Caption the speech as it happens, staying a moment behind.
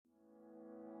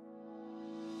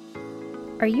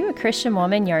Are you a Christian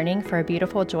woman yearning for a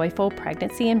beautiful, joyful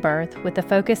pregnancy and birth with a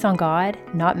focus on God,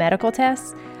 not medical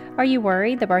tests? Are you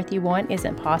worried the birth you want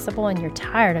isn't possible and you're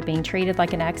tired of being treated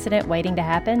like an accident waiting to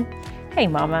happen? Hey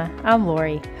Mama, I'm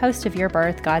Lori, host of Your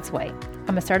Birth God's Way.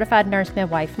 I'm a certified nurse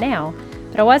midwife now,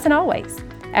 but I wasn't always.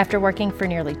 After working for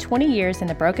nearly 20 years in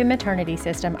the broken maternity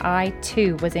system, I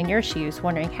too was in your shoes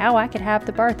wondering how I could have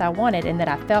the birth I wanted and that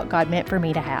I felt God meant for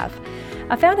me to have.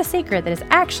 I found a secret that has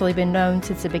actually been known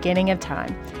since the beginning of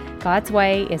time. God's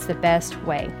way is the best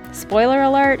way. Spoiler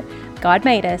alert, God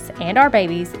made us and our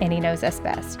babies, and He knows us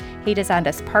best. He designed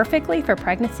us perfectly for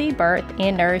pregnancy, birth,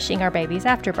 and nourishing our babies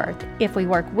after birth, if we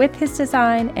work with His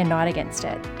design and not against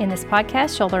it. In this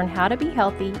podcast, you'll learn how to be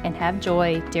healthy and have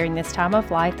joy during this time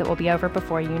of life that will be over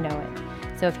before you know it.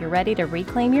 So if you're ready to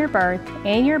reclaim your birth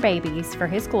and your babies for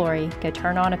His glory, go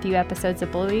turn on a few episodes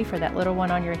of Bluey for that little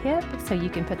one on your hip so you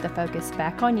can put the focus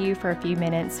back on you for a few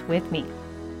minutes with me.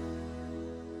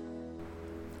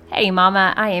 Hey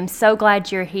Mama, I am so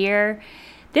glad you're here.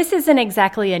 This isn't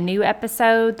exactly a new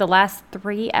episode. The last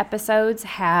 3 episodes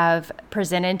have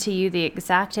presented to you the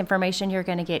exact information you're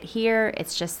going to get here.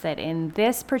 It's just that in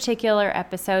this particular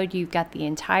episode, you've got the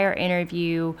entire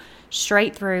interview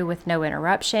straight through with no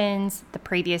interruptions. The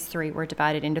previous 3 were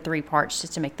divided into 3 parts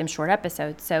just to make them short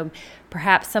episodes. So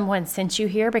perhaps someone sent you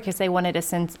here because they wanted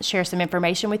to share some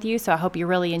information with you. So I hope you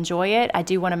really enjoy it. I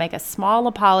do want to make a small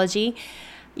apology.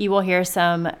 You will hear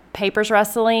some papers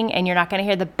rustling, and you're not going to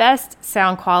hear the best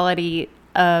sound quality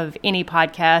of any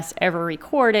podcast ever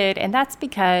recorded, and that's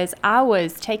because I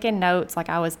was taking notes like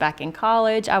I was back in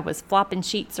college. I was flopping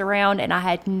sheets around, and I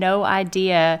had no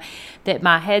idea that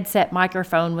my headset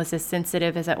microphone was as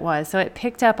sensitive as it was. So it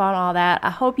picked up on all that. I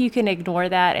hope you can ignore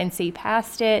that and see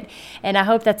past it, and I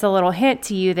hope that's a little hint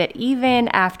to you that even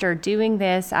after doing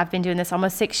this, I've been doing this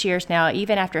almost 6 years now,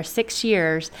 even after 6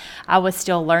 years, I was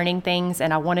still learning things,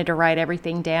 and I wanted to write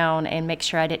everything down and make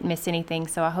sure I didn't miss anything.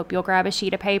 So I hope you'll grab a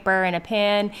sheet of paper and a pen,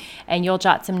 and you'll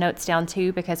jot some notes down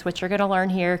too, because what you're going to learn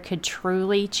here could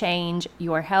truly change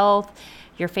your health,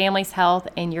 your family's health,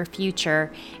 and your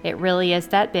future. It really is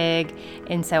that big.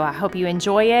 And so I hope you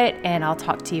enjoy it, and I'll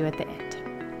talk to you at the end.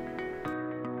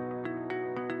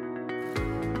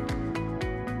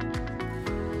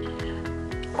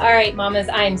 All right, mamas,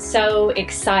 I am so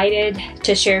excited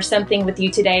to share something with you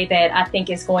today that I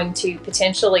think is going to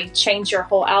potentially change your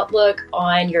whole outlook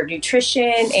on your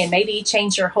nutrition and maybe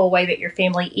change your whole way that your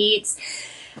family eats.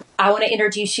 I want to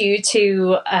introduce you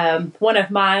to one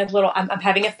of my I'm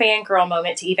having a fangirl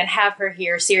moment to even have her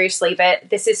here, seriously,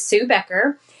 but this is Sue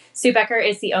Becker. Sue Becker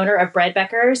is the owner of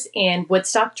Beckers in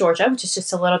Woodstock, Georgia, which is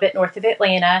just a little bit north of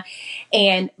Atlanta.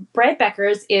 And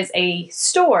Beckers is a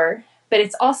store, but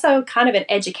it's also kind of an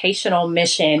educational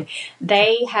mission.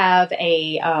 They have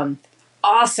a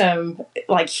awesome,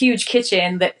 huge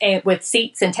kitchen with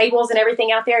seats and tables and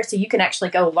everything out there, so you can actually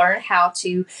go learn how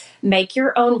to make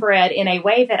your own bread in a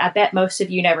way that I bet most of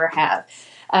you never have.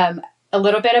 A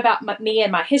little bit about me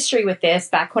and my history with this.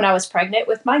 Back when I was pregnant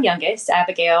with my youngest,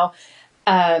 Abigail,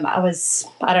 I was,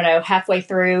 halfway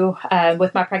through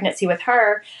with my pregnancy with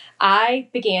her, I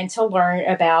began to learn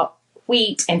about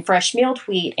wheat and fresh milled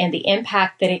wheat and the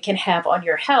impact that it can have on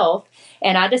your health.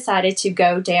 And I decided to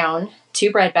go down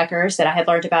to Beckers that I had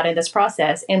learned about in this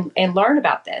process and learn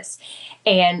about this.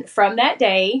 And from that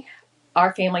day,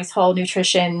 our family's whole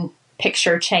nutrition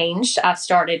picture changed. I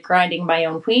started grinding my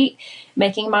own wheat,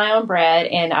 making my own bread,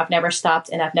 and I've never stopped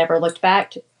and I've never looked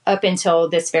back up until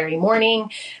this very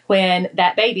morning when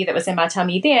that baby that was in my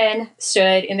tummy then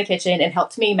stood in the kitchen and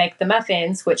helped me make the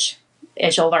muffins, which,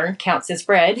 as you'll learn, counts as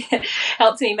bread,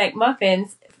 helped me make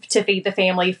muffins to feed the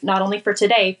family, not only for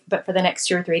today, but for the next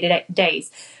 2 or 3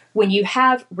 days. When you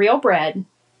have real bread,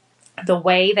 the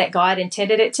way that God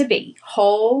intended it to be,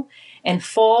 whole and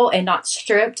full and not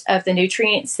stripped of the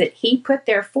nutrients that He put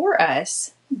there for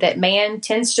us, that man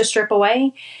tends to strip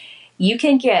away, you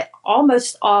can get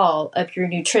almost all of your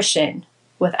nutrition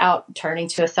without turning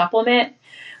to a supplement,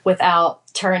 without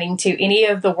turning to any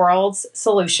of the world's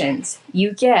solutions.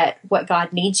 You get what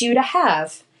God needs you to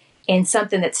have in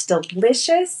something that's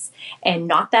delicious and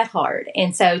not that hard.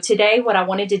 And so today what I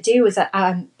wanted to do is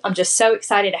I'm just so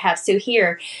excited to have Sue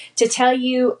here to tell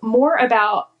you more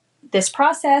about this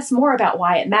process, more about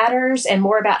why it matters, and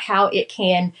more about how it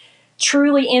can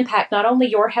truly impact not only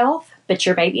your health, but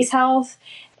your baby's health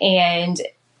and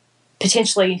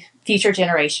potentially future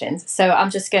generations. So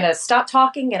I'm just going to stop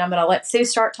talking and I'm going to let Sue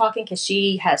start talking because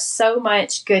she has so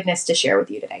much goodness to share with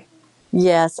you today.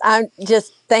 Yes, I'm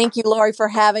just thank you, Lori, for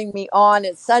having me on.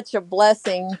 It's such a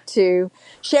blessing to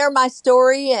share my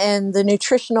story and the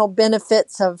nutritional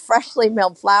benefits of freshly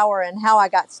milled flour and how I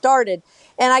got started.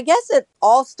 And I guess it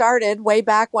all started way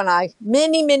back when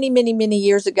many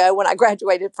years ago, when I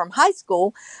graduated from high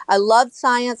school. I loved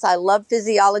science, I loved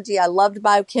physiology, I loved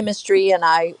biochemistry, and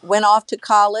I went off to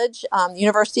college,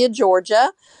 University of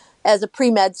Georgia, as a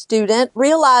pre-med student.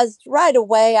 Realized right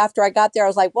away after I got there, I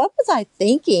was like, what was I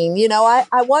thinking? I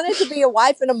wanted to be a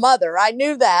wife and a mother. I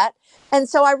knew that. And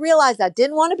so I realized I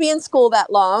didn't want to be in school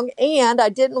that long, and I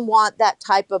didn't want that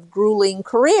type of grueling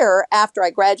career after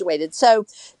I graduated. So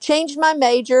changed my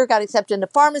major, got accepted into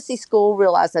pharmacy school,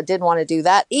 realized I didn't want to do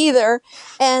that either.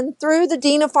 And through the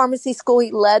dean of pharmacy school,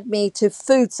 he led me to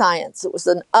food science. It was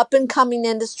an up and coming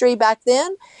industry back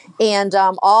then. And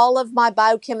all of my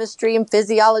biochemistry and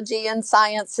physiology and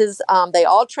sciences, they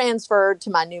all transferred to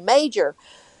my new major.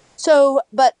 So,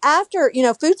 but after,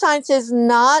 food science is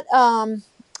not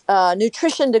a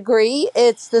nutrition degree.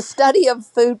 It's the study of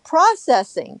food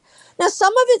processing. Now,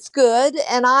 some of it's good,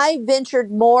 and I ventured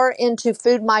more into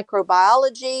food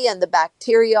microbiology and the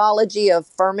bacteriology of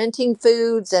fermenting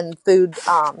foods and food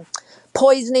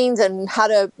poisonings and how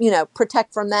to,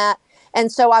 protect from that.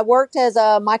 And so I worked as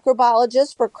a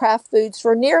microbiologist for Kraft Foods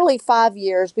for nearly 5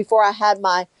 years before I had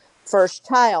my first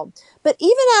child. But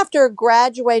even after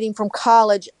graduating from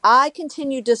college, I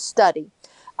continued to study.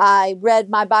 I read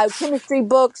my biochemistry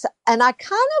books, and I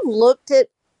kind of looked at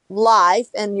life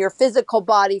and your physical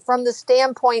body from the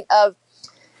standpoint of,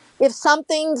 if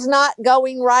something's not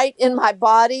going right in my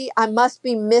body, I must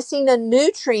be missing a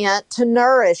nutrient to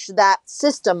nourish that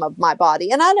system of my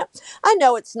body. And I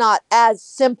know it's not as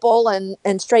simple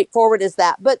and straightforward as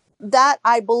that, but that,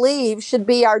 I believe, should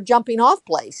be our jumping off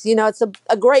place. It's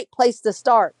a great place to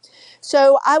start.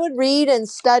 So I would read and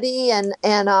study and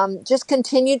just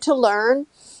continue to learn.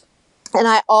 And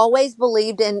I always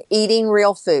believed in eating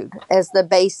real food as the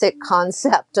basic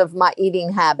concept of my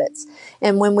eating habits.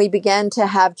 And when we began to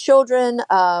have children,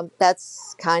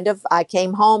 I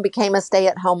came home, became a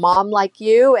stay-at-home mom like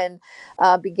you, and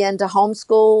began to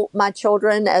homeschool my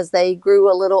children as they grew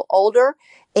a little older.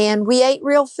 And we ate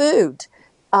real food,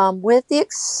 with the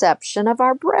exception of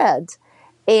our bread.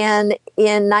 And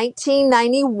in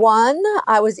 1991,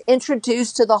 I was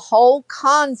introduced to the whole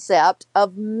concept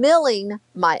of milling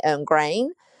my own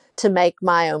grain to make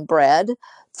my own bread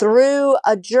through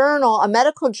a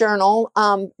medical journal,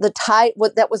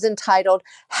 that was entitled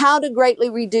 "How to Greatly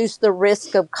Reduce the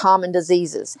Risk of Common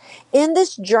Diseases." In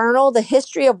this journal, the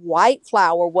history of white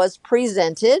flour was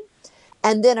presented,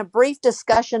 and then a brief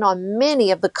discussion on many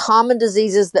of the common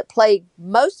diseases that plague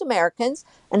most Americans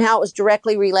and how it was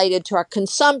directly related to our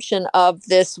consumption of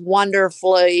this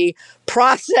wonderfully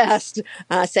processed,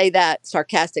 I say that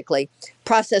sarcastically,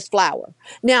 processed flour.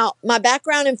 Now, my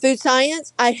background in food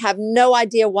science, I have no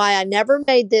idea why I never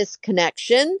made this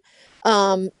connection,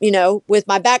 with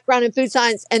my background in food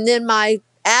science and then my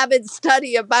avid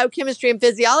study of biochemistry and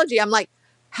physiology. I'm like,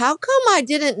 how come I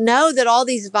didn't know that all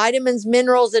these vitamins,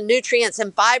 minerals, and nutrients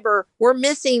and fiber were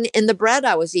missing in the bread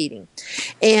I was eating?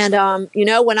 And,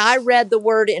 when I read the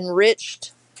word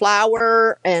enriched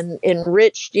flour and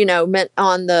enriched, meant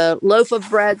on the loaf of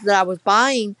bread that I was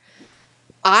buying,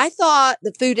 I thought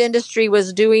the food industry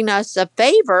was doing us a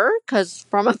favor, because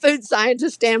from a food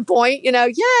scientist standpoint,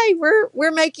 yay,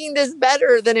 we're making this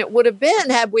better than it would have been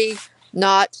had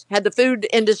the food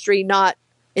industry not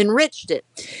enriched it.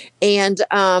 And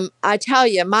I tell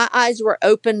you, my eyes were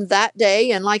opened that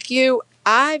day. And like you,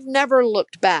 I've never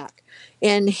looked back.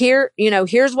 And here's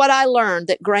what I learned: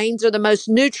 that grains are the most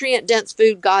nutrient dense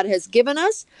food God has given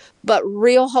us, but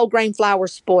real whole grain flour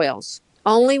spoils.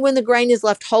 Only when the grain is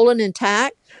left whole and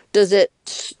intact is it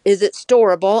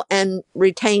storable and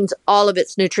retains all of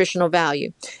its nutritional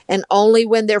value. And only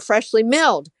when they're freshly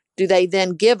milled do they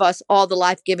then give us all the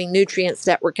life-giving nutrients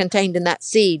that were contained in that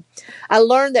seed. I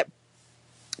learned that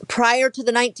prior to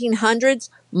the 1900s,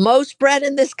 most bread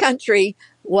in this country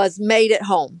was made at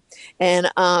home.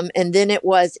 And then it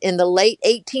was in the late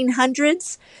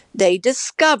 1800s, they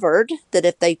discovered that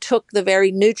if they took the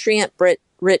very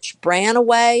nutrient-rich bran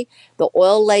away, the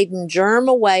oil-laden germ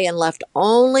away, and left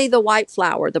only the white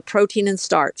flour, the protein and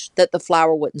starch, that the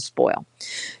flour wouldn't spoil.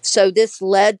 So this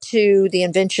led to the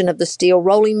invention of the steel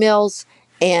rolling mills,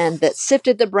 and that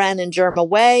sifted the bran and germ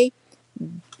away.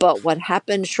 But what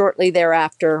happened shortly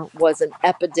thereafter was an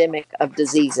epidemic of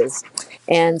diseases.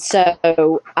 And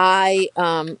so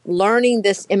learning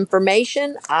this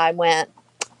information,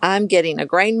 I'm getting a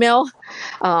grain mill.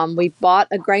 We bought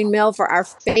a grain mill for our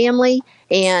family,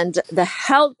 and the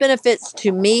health benefits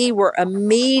to me were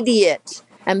immediate.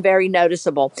 and very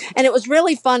noticeable. And it was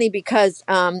really funny because,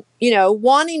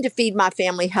 wanting to feed my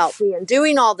family healthy and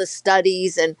doing all the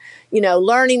studies and,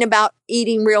 learning about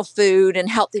eating real food and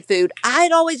healthy food, I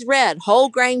had always read whole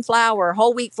grain flour,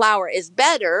 whole wheat flour is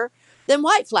better than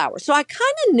white flour. So I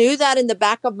kind of knew that in the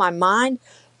back of my mind,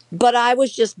 but I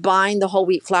was just buying the whole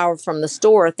wheat flour from the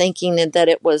store thinking that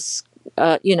it was,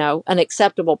 an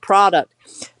acceptable product.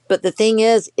 But the thing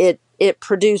is, it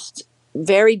produced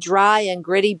very dry and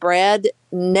gritty bread.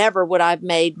 Never would I've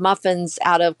made muffins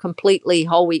out of completely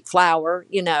whole wheat flour,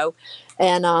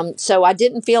 And so I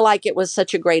didn't feel like it was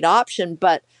such a great option.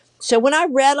 But so when I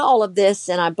read all of this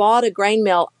and I bought a grain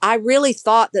mill, I really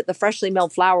thought that the freshly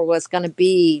milled flour was going to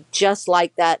be just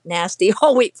like that nasty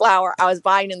whole wheat flour I was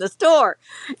buying in the store.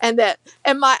 And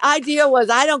my idea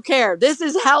was, I don't care. This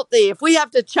is healthy. If we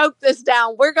have to choke this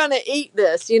down, we're going to eat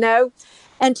this.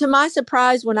 And to my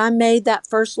surprise, when I made that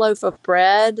first loaf of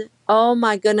bread, oh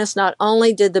my goodness, not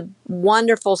only did the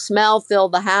wonderful smell fill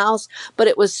the house, but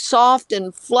it was soft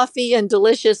and fluffy and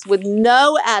delicious with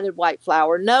no added white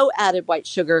flour, no added white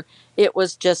sugar. It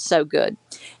was just so good.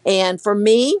 And for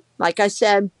me, like I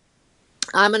said,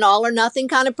 I'm an all or nothing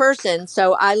kind of person.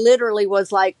 So I literally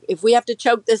was like, if we have to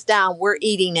choke this down, we're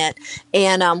eating it.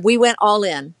 And we went all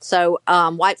in. So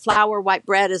white flour, white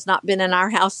bread has not been in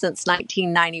our house since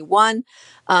 1991.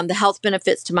 The health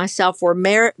benefits to myself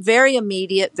were very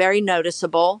immediate, very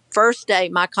noticeable. First day,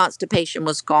 my constipation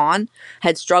was gone.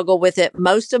 Had struggled with it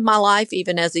most of my life,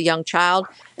 even as a young child.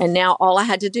 And now all I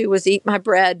had to do was eat my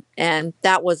bread. And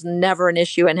that was never an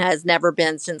issue and has never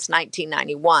been since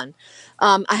 1991.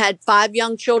 I had 5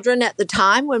 young children at the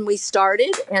time when we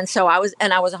started. And so I was a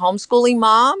homeschooling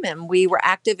mom, and we were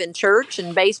active in church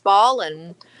and baseball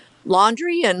and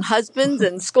laundry and husbands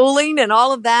and schooling and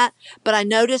all of that. But I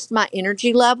noticed my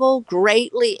energy level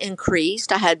greatly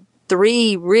increased. I had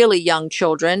 3 really young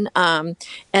children.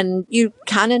 And you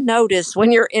kind of notice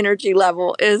when your energy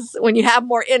level is, when you have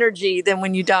more energy than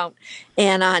when you don't.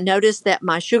 And I noticed that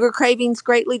my sugar cravings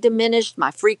greatly diminished.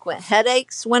 My frequent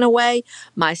headaches went away.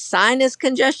 My sinus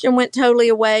congestion went totally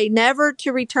away, never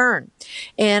to return.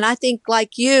 And I think,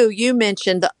 like you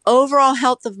mentioned the overall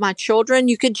health of my children.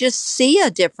 You could just see a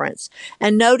difference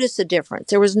and notice a difference.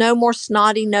 There was no more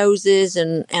snotty noses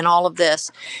and all of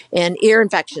this and ear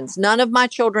infections. None of my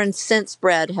children since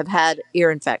bred have had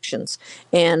ear infections.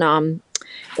 And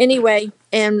anyway,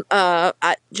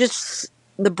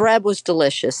 the bread was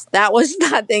delicious. That was,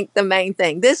 I think, the main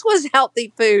thing. This was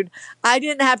healthy food. I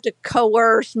didn't have to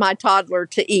coerce my toddler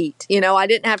to eat. I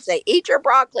didn't have to say, eat your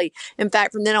broccoli. In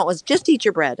fact, from then on, it was just eat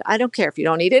your bread. I don't care if you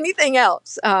don't eat anything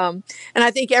else. And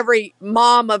I think every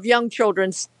mom of young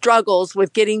children struggles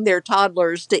with getting their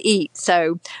toddlers to eat.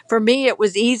 So for me, it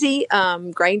was easy.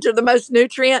 Grains are the most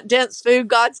nutrient-dense food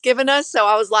God's given us. So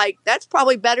I was like, that's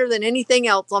probably better than anything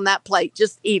else on that plate.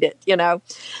 Just eat it,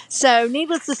 So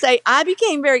needless to say, I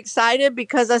became very excited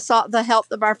because I saw the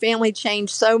health of our family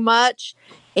change so much.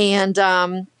 And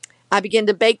I began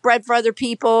to bake bread for other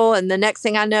people. And the next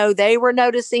thing I know, they were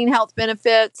noticing health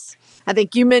benefits. I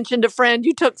think you mentioned a friend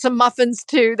you took some muffins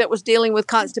to that was dealing with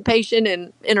constipation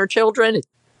in her children.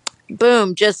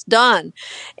 Boom, just done.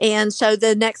 And so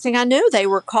the next thing I knew, they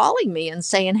were calling me and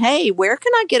saying, hey, where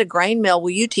can I get a grain mill? Will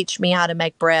you teach me how to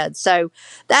make bread? So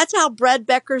that's how Bread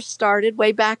Beckers started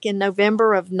way back in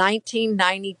November of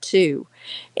 1992.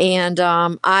 And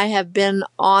I have been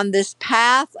on this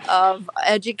path of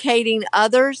educating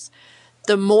others.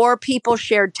 The more people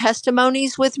shared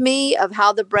testimonies with me of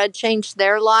how the bread changed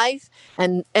their life.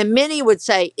 And many would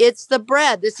say, it's the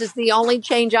bread. This is the only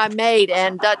change I made.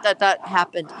 And that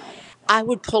happened. I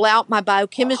would pull out my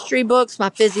biochemistry books,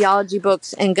 my physiology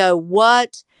books, and go,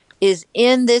 what is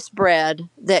in this bread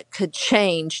that could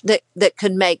change, that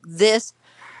could make this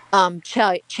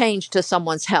change to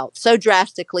someone's health so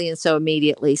drastically and so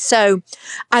immediately. So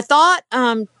I thought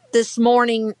this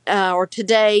morning or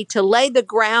today to lay the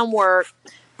groundwork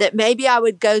that maybe I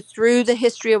would go through the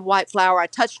history of white flour. I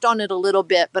touched on it a little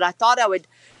bit, but I thought I would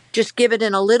just give it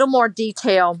in a little more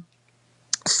detail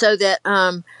so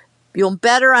that you'll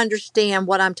better understand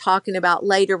what I'm talking about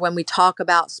later when we talk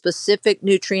about specific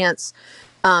nutrients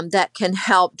that can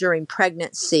help during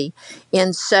pregnancy.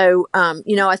 And so,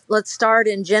 let's start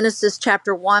in Genesis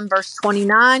chapter 1, verse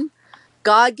 29.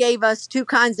 God gave us 2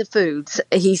 kinds of foods.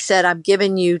 He said, I've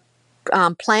given you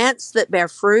plants that bear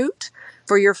fruit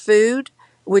for your food,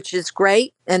 which is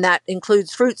great. And that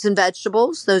includes fruits and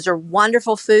vegetables. Those are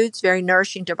wonderful foods, very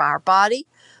nourishing to our body.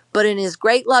 But in his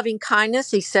great loving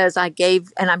kindness, he says, I'm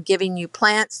giving you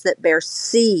plants that bear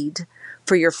seed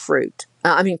for your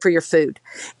for your food.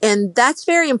 And that's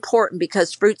very important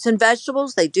because fruits and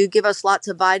vegetables, they do give us lots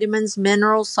of vitamins,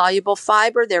 minerals, soluble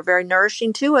fiber. They're very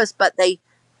nourishing to us, but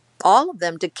all of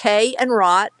them decay and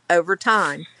rot over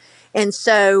time. And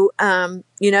so,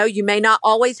 you may not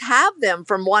always have them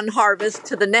from one harvest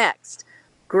to the next.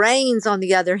 Grains, on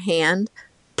the other hand,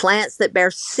 plants that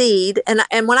bear seed.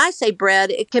 And when I say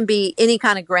bread, it can be any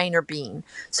kind of grain or bean.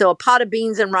 So a pot of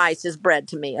beans and rice is bread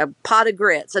to me, a pot of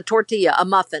grits, a tortilla, a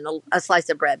muffin, a slice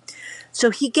of bread.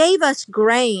 So he gave us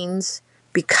grains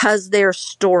because they're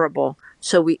storable.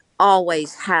 So we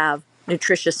always have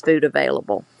nutritious food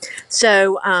available.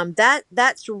 So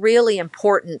that's really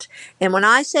important. And when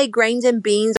I say grains and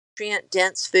beans,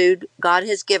 nutrient-dense food God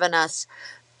has given us,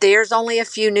 there's only a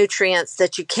few nutrients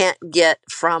that you can't get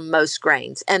from most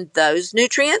grains. And those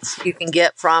nutrients you can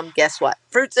get from, guess what?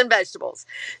 Fruits and vegetables.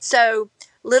 So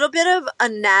a little bit of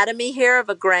anatomy here of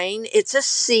a grain. It's a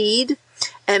seed,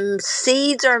 and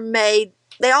seeds are made,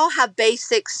 they all have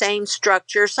basic same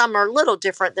structure. Some are a little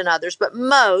different than others, but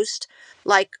most,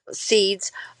 like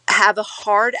seeds, have a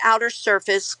hard outer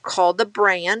surface called the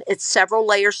bran. It's several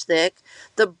layers thick.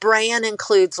 The bran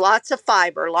includes lots of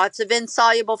fiber, lots of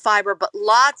insoluble fiber, but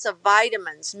lots of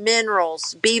vitamins,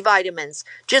 minerals, B vitamins,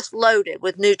 just loaded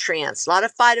with nutrients, a lot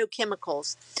of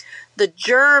phytochemicals. The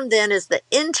germ then is the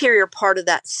interior part of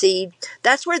that seed.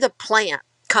 That's where the plant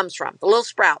comes from, the little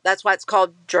sprout. That's why it's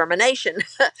called germination,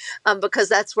 because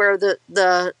that's where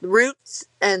the roots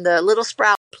and the little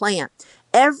sprout plant.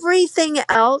 Everything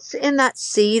else in that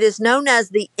seed is known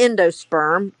as the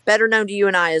endosperm, better known to you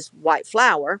and I as white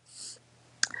flour.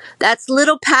 That's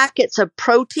little packets of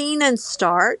protein and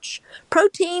starch,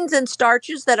 proteins and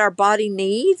starches that our body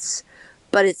needs,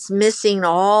 but it's missing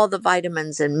all the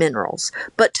vitamins and minerals.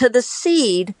 But to the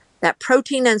seed, that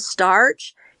protein and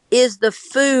starch is the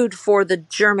food for the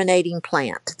germinating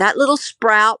plant. That little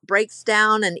sprout breaks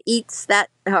down and eats that,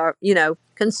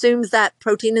 consumes that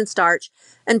protein and starch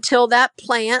until that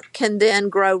plant can then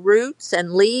grow roots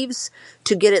and leaves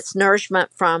to get its nourishment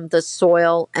from the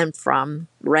soil and from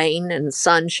rain and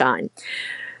sunshine.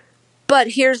 But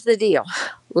here's the deal.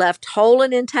 Left whole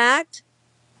and intact,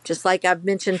 just like I've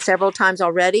mentioned several times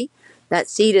already, that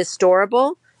seed is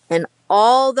storable and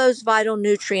all those vital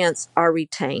nutrients are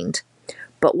retained.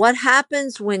 But what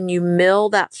happens when you mill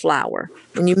that flour,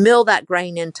 when you mill that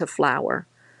grain into flour?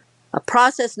 A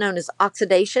process known as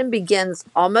oxidation begins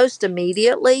almost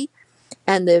immediately.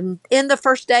 And then in the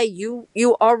first day, you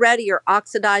already are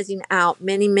oxidizing out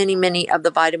many, many, many of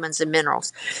the vitamins and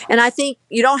minerals. And I think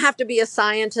you don't have to be a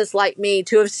scientist like me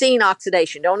to have seen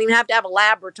oxidation. Don't even have to have a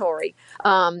laboratory.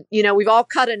 We've all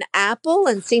cut an apple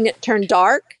and seen it turn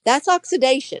dark. That's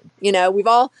oxidation. We've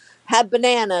all had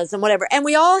bananas and whatever. And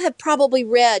we all have probably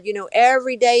read,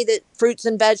 every day that fruits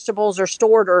and vegetables are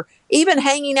stored or even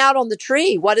hanging out on the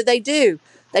tree. What do?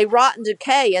 They rot and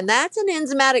decay. And that's an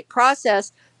enzymatic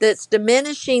process that's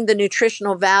diminishing the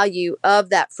nutritional value of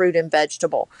that fruit and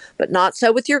vegetable. But not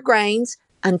so with your grains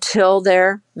until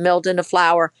they're milled into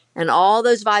flour and all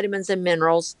those vitamins and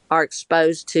minerals are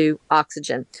exposed to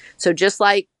oxygen. So just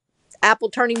like apple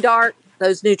turning dark,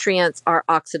 those nutrients are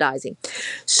oxidizing.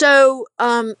 So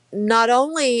not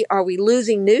only are we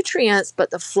losing nutrients,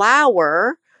 but the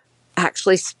flour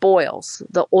actually spoils.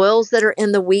 The oils that are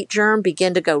in the wheat germ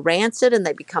begin to go rancid and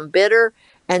they become bitter.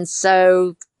 And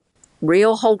so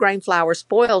real whole grain flour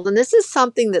spoiled. And this is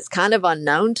something that's kind of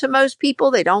unknown to most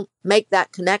people. They don't make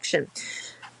that connection.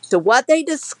 So what they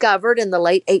discovered in the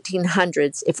late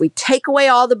 1800s, if we take away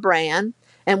all the bran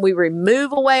and we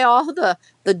remove away all the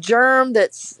germ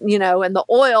that's, and the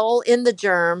oil in the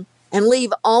germ and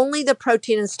leave only the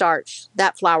protein and starch,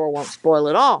 that flour won't spoil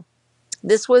at all.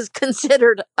 This was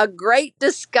considered a great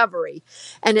discovery,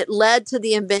 and it led to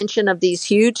the invention of these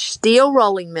huge steel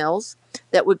rolling mills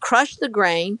that would crush the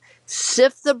grain,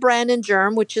 sift the bran and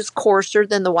germ, which is coarser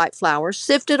than the white flour,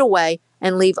 sift it away,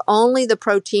 and leave only the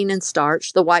protein and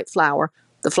starch, the white flour.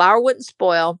 The flour wouldn't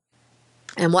spoil.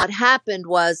 And what happened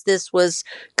was this was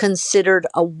considered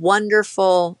a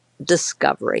wonderful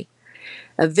discovery.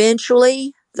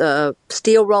 Eventually, the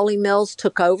steel rolling mills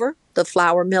took over the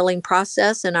flour milling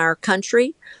process in our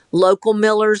country. Local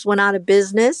millers went out of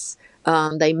business.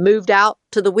 They moved out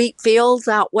to the wheat fields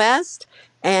out west,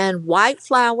 and white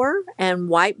flour and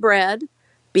white bread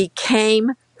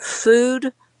became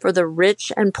food for the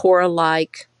rich and poor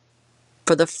alike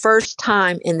for the first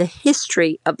time in the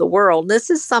history of the world. This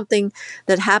is something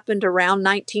that happened around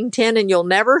 1910, and you'll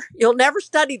never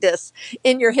study this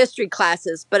in your history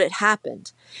classes, but it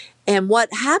happened. And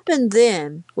what happened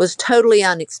then was totally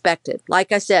unexpected.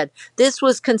 Like I said, this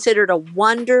was considered a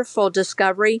wonderful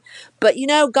discovery. But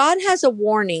God has a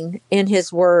warning in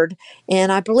his word.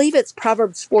 And I believe it's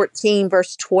Proverbs 14,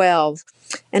 verse 12.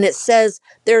 And it says,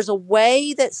 "There's a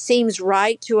way that seems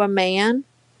right to a man,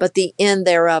 but the end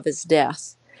thereof is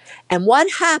death." And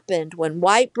what happened when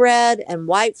white bread and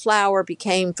white flour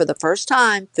became, for the first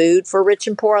time, food for rich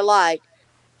and poor alike?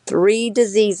 3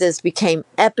 diseases became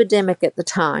epidemic at the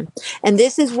time. And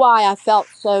this is why I felt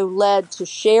so led to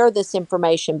share this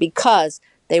information, because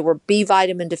they were B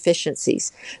vitamin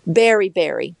deficiencies.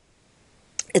 Beriberi.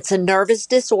 It's a nervous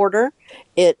disorder.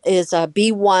 It is a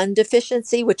B1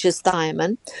 deficiency, which is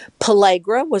thiamine.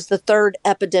 Pellagra was the third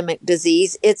epidemic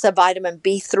disease. It's a vitamin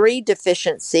B3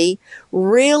 deficiency,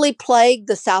 really plagued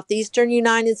the southeastern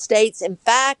United States. In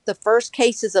fact, the first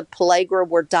cases of pellagra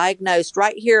were diagnosed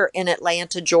right here in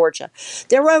Atlanta, Georgia.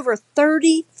 There were over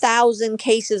 30,000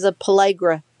 cases of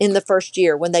pellagra in the first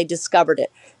year when they discovered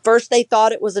it. First, they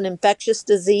thought it was an infectious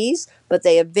disease, but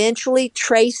they eventually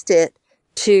traced it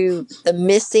to the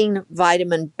missing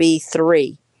vitamin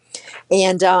B3.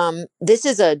 And this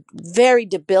is a very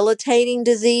debilitating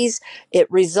disease.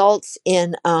 It results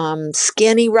in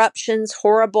skin eruptions,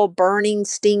 horrible burning,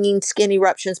 stinging skin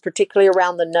eruptions, particularly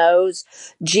around the nose,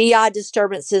 GI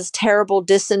disturbances, terrible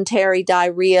dysentery,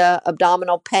 diarrhea,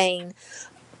 abdominal pain,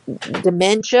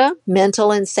 dementia,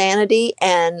 mental insanity,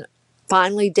 and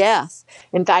finally death.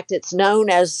 In fact, it's known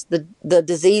as the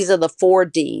disease of the 4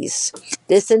 Ds: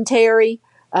 dysentery,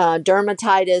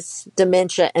 dermatitis,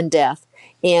 dementia, and death.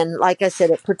 And like I said,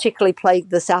 it particularly plagued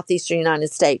the southeastern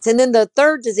United States. And then the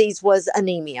third disease was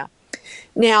anemia.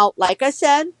 Now, like I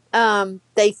said,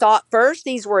 they thought first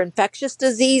these were infectious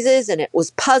diseases, and it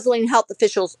was puzzling health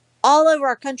officials all over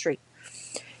our country.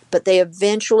 But they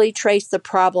eventually traced the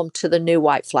problem to the new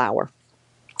white flour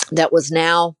that was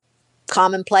now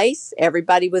commonplace.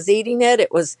 Everybody was eating it.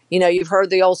 It was, you've heard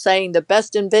the old saying, the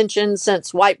best invention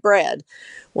since white bread.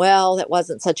 Well, that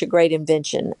wasn't such a great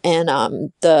invention.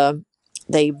 And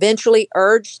they eventually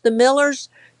urged the millers,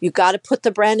 you got to put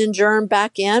the bran and germ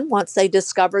back in once they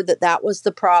discovered that was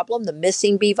the problem, the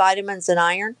missing B vitamins and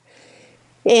iron.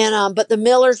 And but the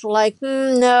millers were like,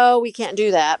 no, we can't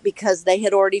do that, because they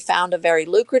had already found a very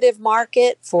lucrative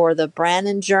market for the bran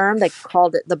and germ. They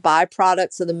called it the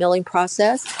byproducts of the milling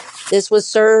process. This was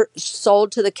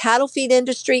sold to the cattle feed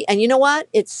industry. And you know what?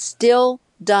 It's still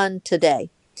done today.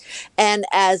 And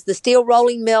as the steel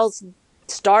rolling mills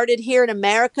started here in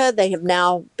America, they have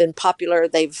now been popular.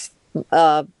 They've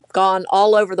gone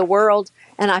all over the world.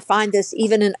 And I find this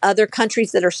even in other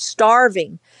countries that are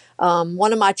starving.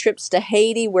 One of my trips to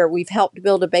Haiti, where we've helped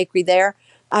build a bakery there,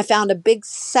 I found a big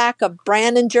sack of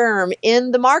bran and germ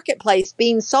in the marketplace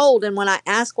being sold. And when I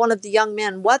asked one of the young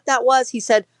men what that was, he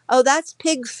said, "Oh, that's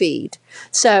pig feed."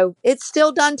 So it's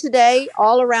still done today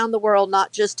all around the world,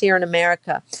 not just here in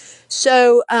America.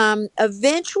 So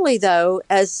eventually, though,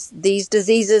 as these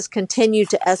diseases continue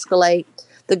to escalate,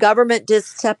 the government did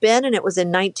step in, and it was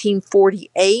in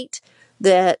 1948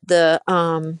 that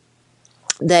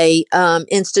they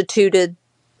instituted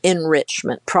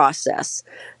enrichment process.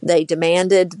 They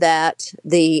demanded that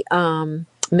the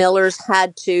millers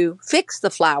had to fix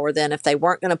the flour then if they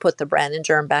weren't going to put the bran and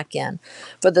germ back in.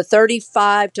 For the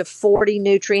 35 to 40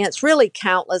 nutrients, really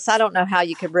countless, I don't know how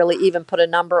you could really even put a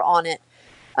number on it,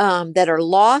 that are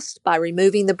lost by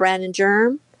removing the bran and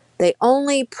germ, they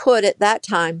only put at that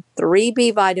time 3 B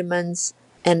vitamins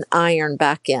and iron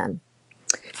back in.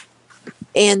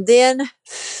 And then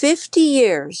 50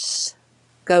 years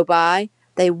go by.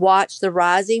 They watched the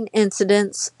rising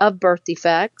incidence of birth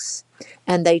defects,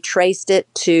 and they traced it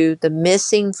to the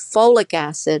missing folic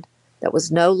acid that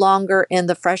was no longer in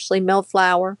the freshly milled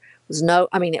flour.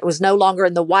 It was no longer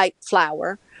in the white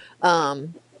flour. So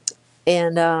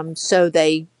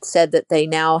they said that they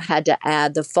now had to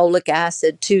add the folic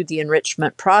acid to the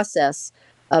enrichment process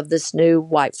of this new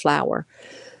white flour.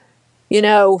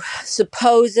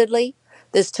 Supposedly,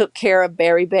 this took care of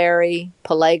beriberi,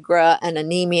 pellagra, and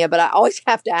anemia. But I always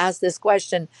have to ask this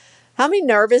question: how many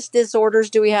nervous disorders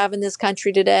do we have in this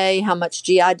country today? How much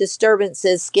GI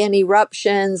disturbances, skin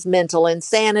eruptions, mental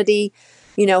insanity?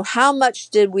 How much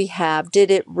did we have?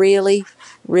 Did it really,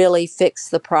 really fix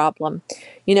the problem?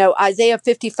 Isaiah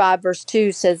 55 verse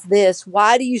 2 says this: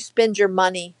 "Why do you spend your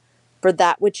money for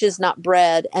that which is not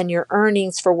bread, and your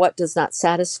earnings for what does not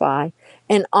satisfy?"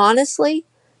 And honestly,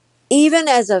 even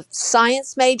as a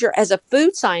science major, as a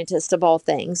food scientist of all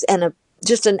things, and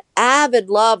just an avid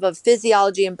love of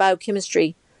physiology and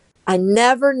biochemistry, I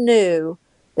never knew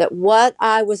that what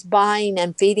I was buying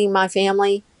and feeding my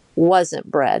family wasn't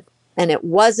bread. And it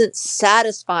wasn't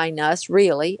satisfying us,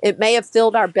 really. It may have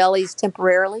filled our bellies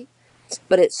temporarily,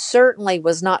 but it certainly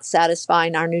was not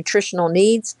satisfying our nutritional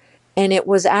needs. And it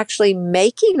was actually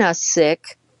making us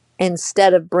sick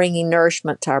instead of bringing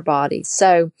nourishment to our bodies.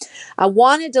 So I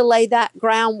wanted to lay that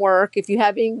groundwork if you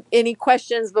have any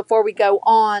questions before we go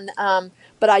on.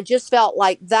 But I just felt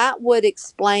like that would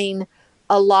explain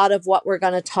a lot of what we're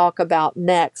going to talk about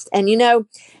next. And,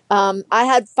 I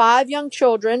had 5 young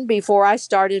children before I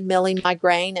started milling my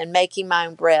grain and making my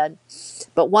own bread.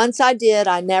 But once I did,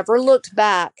 I never looked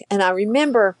back. And I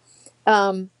remember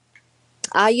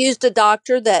I used a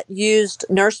doctor that used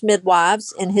nurse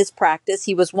midwives in his practice.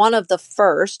 He was one of the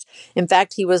first. In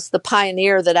fact, he was the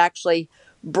pioneer that actually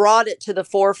brought it to the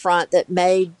forefront that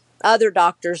made other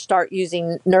doctors start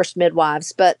using nurse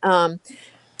midwives. But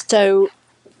so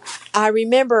I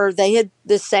remember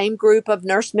the same group of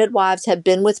nurse midwives had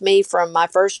been with me from my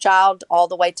first child all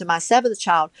the way to my 7th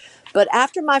child. But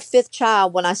after my 5th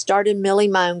child, when I started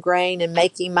milling my own grain and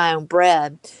making my own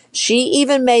bread, she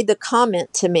even made the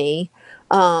comment to me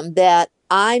that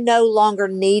I no longer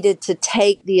needed to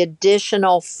take the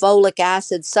additional folic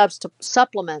acid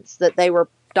supplements that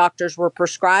doctors were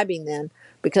prescribing then,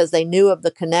 because they knew of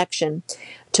the connection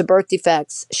to birth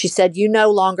defects. She said, you no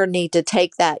longer need to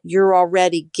take that. You're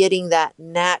already getting that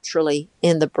naturally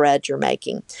in the bread you're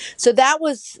making. So that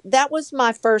was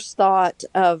my first thought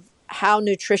of how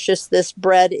nutritious this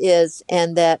bread is,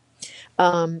 and that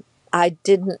I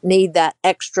didn't need that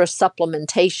extra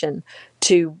supplementation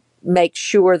to make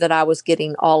sure that I was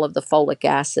getting all of the folic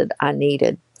acid I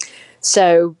needed.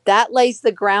 So that lays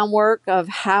the groundwork of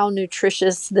how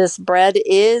nutritious this bread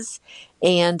is,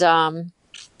 and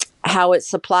how it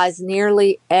supplies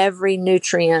nearly every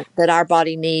nutrient that our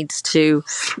body needs to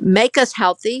make us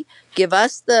healthy, give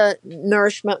us the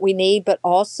nourishment we need, but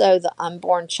also the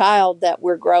unborn child that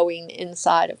we're growing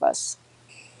inside of us.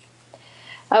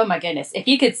 Oh my goodness. If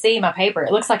you could see my paper,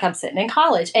 it looks like I'm sitting in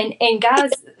college. And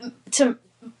guys,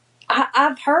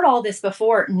 I've heard all this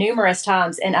before numerous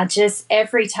times, and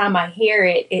every time I hear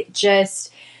it,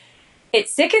 it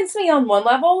sickens me on one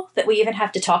level that we even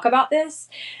have to talk about this,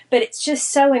 but it's just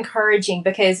so encouraging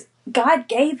because God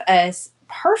gave us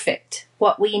perfect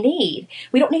what we need.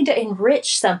 We don't need to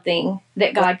enrich something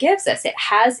that God gives us. It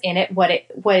has in it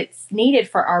what's needed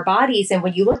for our bodies. And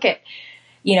when you look at,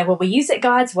 when we use it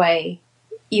God's way,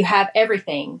 you have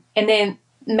everything. And then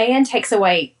man takes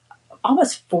away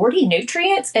almost 40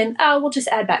 nutrients, and we'll just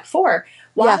add back 4.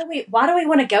 Why do we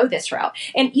want to go this route?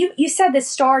 And you said this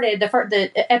started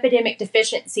the epidemic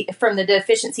deficiency from the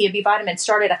deficiency of B vitamins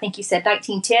started, I think you said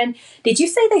 1910. Did you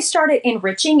say they started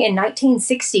enriching in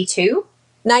 1962?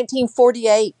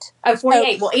 1948. Oh,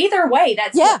 48. Well, either way,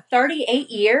 that's 38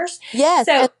 years. Yes.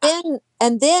 So,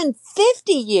 and then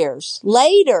 50 years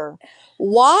later,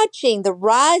 watching the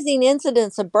rising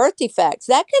incidence of birth defects,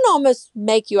 that can almost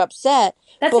make you upset.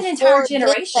 That's an entire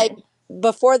generation.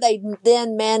 Before they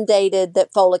then mandated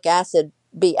that folic acid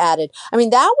be added. I mean,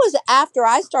 that was after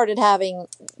I started having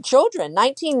children.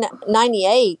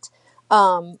 1998,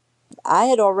 I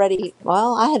had already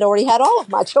had all of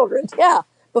my children. Yeah.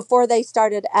 Before they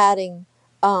started adding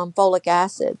folic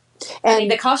acid.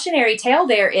 And the cautionary tale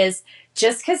there is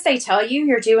just because they tell you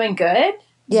you're doing good,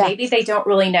 maybe they don't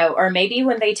really know. Or maybe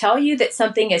when they tell you that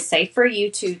something is safe for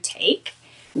you to take,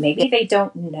 maybe they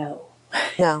don't know.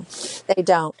 No, they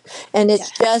don't. And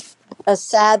it's just a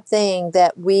sad thing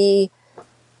that the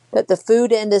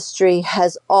food industry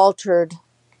has altered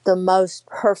the most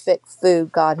perfect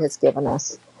food God has given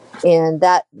us. And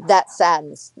that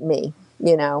saddens me,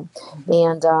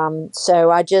 And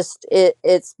so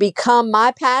it's become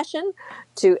my passion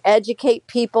to educate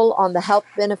people on the health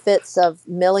benefits of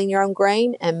milling your own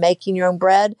grain and making your own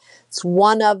bread. It's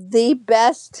one of the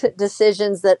best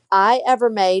decisions that I ever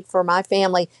made for my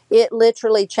family. It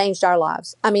literally changed our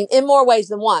lives. I mean, in more ways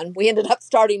than one. We ended up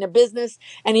starting a business,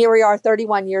 and here we are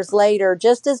 31 years later,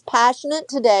 just as passionate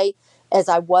today as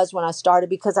I was when I started,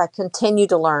 because I continue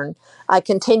to learn. I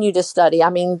continue to study. I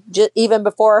mean, even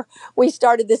before we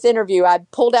started this interview, I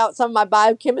pulled out some of my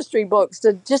biochemistry books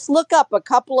to just look up a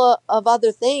couple of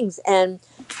other things. And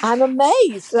I'm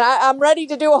amazed. I'm ready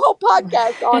to do a whole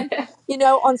podcast on,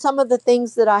 on some of the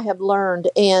things that I have learned.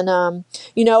 And,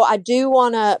 I do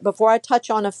want to, before I touch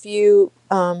on a few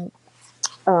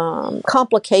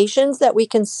complications that we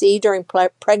can see during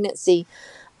pregnancy,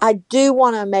 I do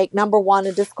want to make, number one,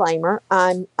 a disclaimer.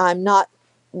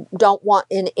 Don't want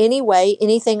in any way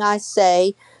anything I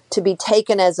say to be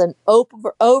taken as an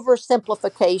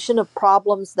oversimplification of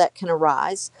problems that can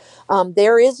arise.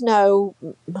 There is no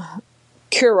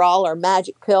cure-all or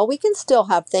magic pill. We can still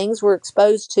have things. We're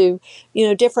exposed to,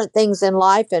 different things in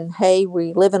life, and hey,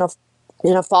 we live in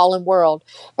a fallen world.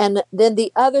 And then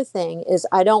the other thing is,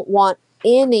 I don't want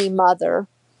any mother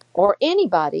or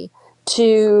anybody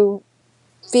to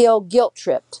feel guilt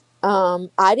tripped.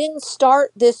 I didn't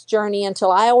start this journey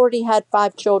until I already had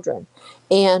 5 children.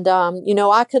 And,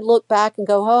 I could look back and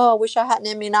go, oh, I wish I hadn't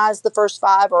immunized the first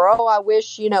 5, or, oh, I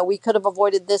wish, we could have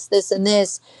avoided this, this, and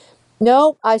this.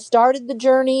 No, I started the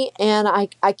journey, and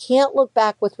I can't look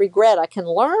back with regret. I can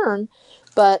learn,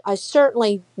 but I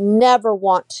certainly never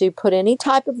want to put any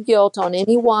type of guilt on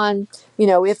anyone,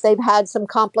 if they've had some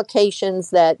complications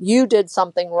that you did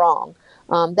something wrong.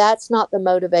 That's not the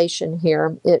motivation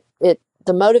here.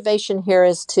 The motivation here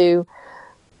is to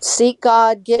seek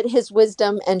God, get his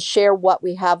wisdom, and share what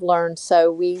we have learned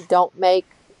so we don't make,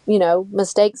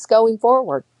 mistakes going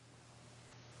forward.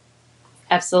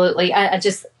 Absolutely.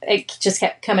 It just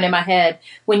kept coming in my head.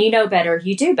 When you know better,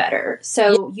 you do better.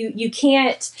 So you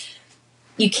can't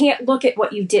look at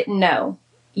what you didn't know.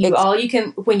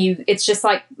 It's just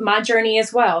like my journey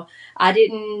as well. I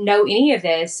didn't know any of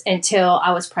this until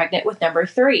I was pregnant with number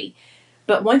 3.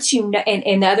 But once you know,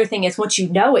 and the other thing is, once you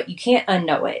know it, you can't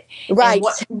unknow it. Right.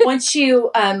 Once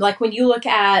you, like when you look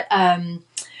at,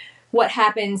 what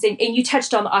happens, and you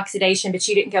touched on the oxidation, but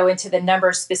you didn't go into the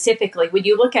numbers specifically. When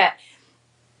you look at,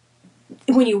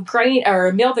 when you grain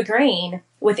or mill the grain,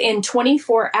 within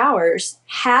 24 hours,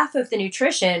 half of the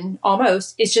nutrition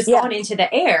almost is just gone into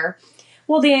the air.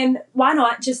 Well, then why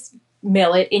not just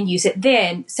mill it and use it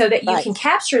then, so that you can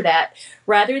capture that,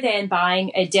 rather than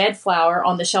buying a dead flour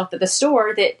on the shelf at the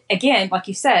store that, again, like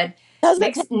you said,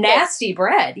 makes nasty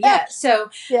bread. Yeah.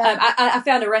 So I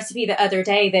found a recipe the other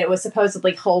day that it was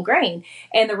supposedly whole grain,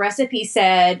 and the recipe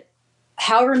said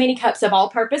however many cups of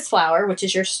all-purpose flour, which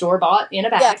is your store-bought in a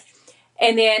bag,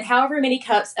 and then however many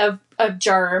cups of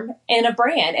germ and a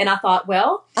bran. And I thought,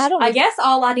 well, I guess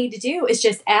all I need to do is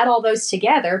just add all those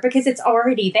together, because it's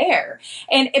already there.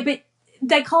 But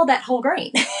they call that whole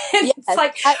grain. It's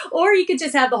like, or you could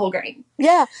just have the whole grain.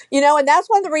 Yeah. And that's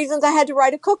one of the reasons I had to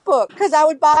write a cookbook, because I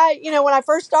would buy, when I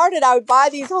first started, I would buy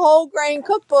these whole grain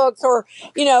cookbooks, or,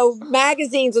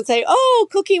 magazines would say, oh,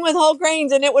 cooking with whole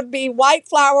grains. And it would be white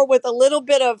flour with a little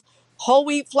bit of whole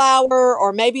wheat flour,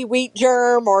 or maybe wheat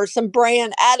germ, or some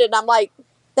bran added. And I'm like,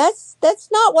 that's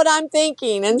not what I'm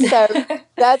thinking. And so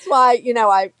that's why,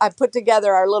 I put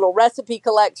together our little recipe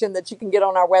collection that you can get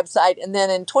on our website. And then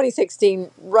in 2016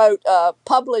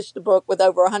 published a book with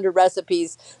over 100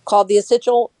 recipes called the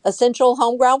Essential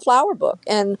Home Ground Flour Book.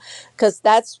 And because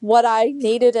that's what I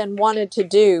needed and wanted to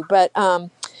do. But,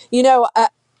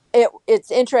 it's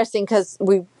interesting, because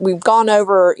we've gone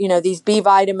over, these B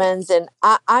vitamins, and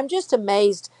I'm just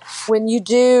amazed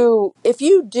if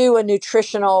you do a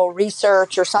nutritional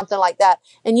research or something like that,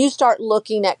 and you start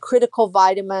looking at critical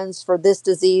vitamins for this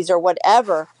disease or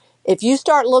whatever, if you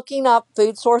start looking up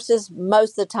food sources,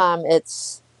 most of the time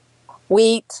it's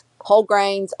wheat, whole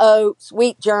grains, oats,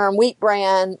 wheat germ, wheat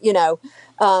bran,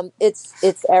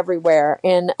 it's everywhere.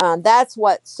 And that's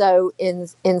what so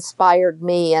inspired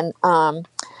me. And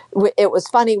it was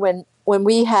funny when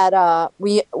we had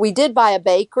we did buy a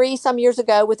bakery some years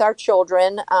ago with our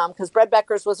children, because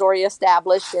Beckers was already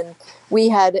established, and we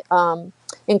had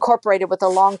incorporated with a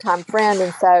longtime friend,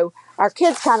 and so our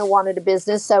kids kind of wanted a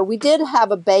business, so we did have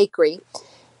a bakery,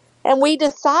 and we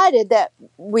decided that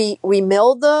we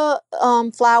milled the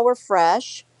flour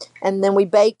fresh, and then we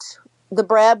baked the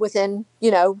bread within,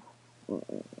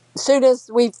 soon as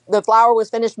the flour was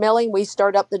finished milling, we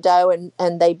stirred up the dough,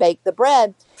 and they baked the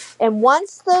bread. And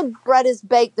once the bread is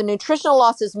baked, the nutritional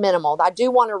loss is minimal. I do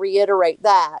want to reiterate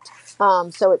that.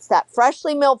 So it's that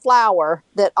freshly milled flour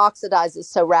that oxidizes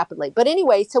so rapidly. But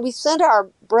anyway, so we sent our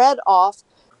bread off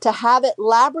to have it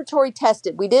laboratory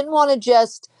tested. We didn't want to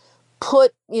just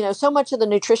put, so much of the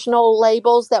nutritional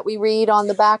labels that we read on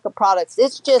the back of products,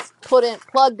 it's just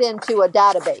plugged into a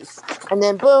database, and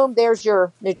then boom, there's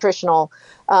your nutritional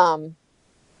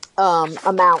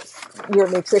amounts, your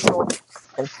nutritional.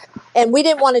 And we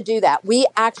didn't want to do that. We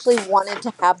actually wanted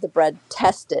to have the bread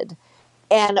tested.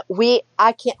 And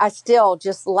I still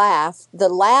just laugh. The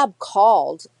lab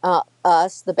called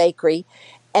us, the bakery,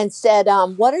 and said,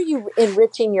 what are you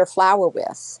enriching your flour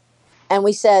with? And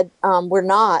we said, we're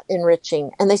not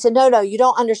enriching. And they said, no, you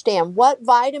don't understand. What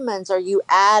vitamins are you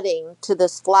adding to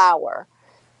this flour?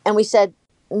 And we said,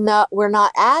 no, we're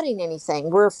not adding anything.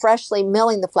 We're freshly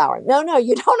milling the flour. No,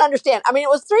 you don't understand. I mean, it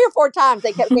was 3 or 4 times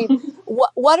they kept saying,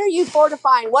 what are you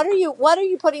fortifying? What are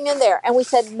you putting in there? And we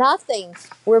said, nothing.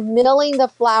 We're milling the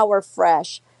flour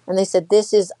fresh. And they said,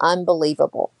 this is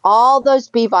unbelievable. All those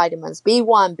B vitamins,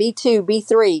 B1, B2,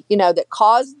 B3, that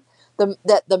cause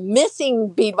the missing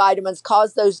B vitamins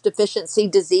cause those deficiency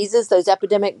diseases, those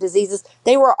epidemic diseases.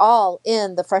 They were all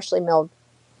in the freshly milled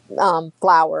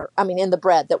flour. I mean, in the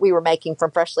bread that we were making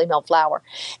from freshly milled flour.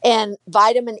 And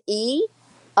vitamin E,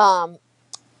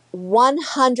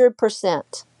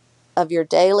 100% of your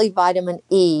daily vitamin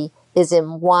E is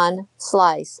in one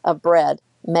slice of bread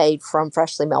made from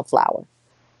freshly milled flour.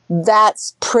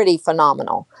 That's pretty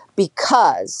phenomenal,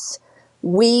 because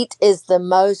wheat is the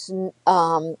most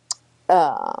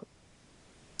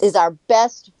is our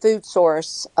best food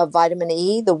source of vitamin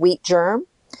E. The wheat germ,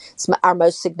 it's our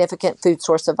most significant food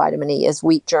source of vitamin E is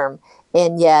wheat germ,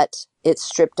 and yet it's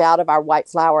stripped out of our white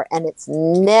flour, and it's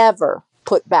never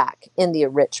put back in the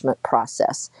enrichment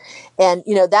process. And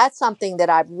that's something that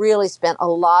I've really spent a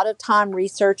lot of time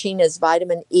researching, is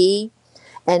vitamin E.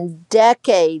 And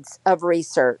decades of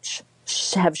research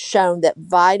have shown that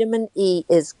vitamin E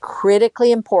is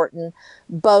critically important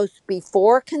both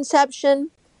before conception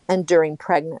and during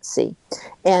pregnancy.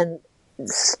 And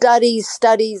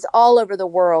studies all over the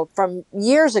world from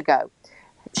years ago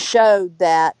showed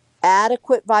that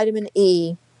adequate vitamin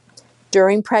E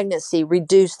during pregnancy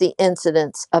reduced the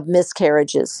incidence of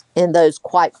miscarriages in those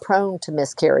quite prone to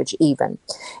miscarriage even.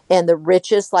 And the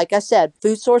richest, like I said,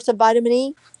 food source of vitamin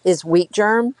E is wheat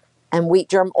germ and wheat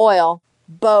germ oil,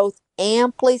 both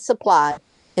amply supplied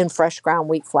in fresh ground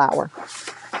wheat flour.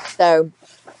 So,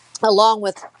 along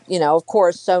with, of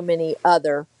course, so many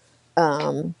other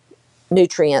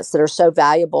nutrients that are so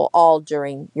valuable all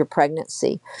during your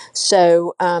pregnancy.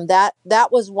 So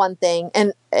that was one thing.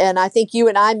 And I think you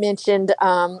and I mentioned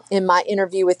in my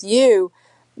interview with you,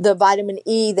 the vitamin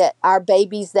E that our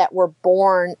babies that were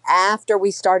born after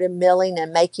we started milling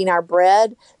and making our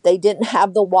bread, they didn't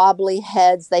have the wobbly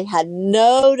heads. They had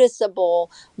noticeable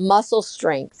muscle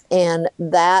strength. And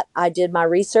that I did my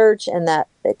research, and that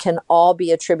it can all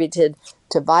be attributed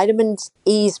to vitamin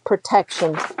E's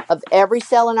protection of every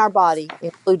cell in our body,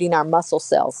 including our muscle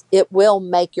cells. It will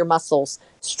make your muscles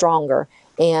stronger,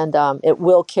 and it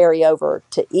will carry over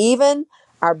to even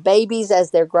our babies as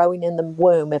they're growing in the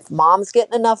womb. If mom's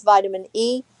getting enough vitamin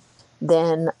E,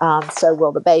 then so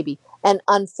will the baby. And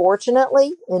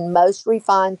unfortunately, in most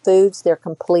refined foods, they're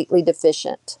completely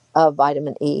deficient of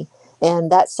vitamin E.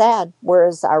 And that's sad.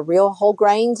 Whereas our real whole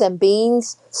grains and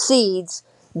beans, seeds,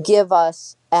 give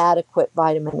us adequate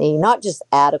vitamin E. Not just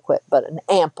adequate, but an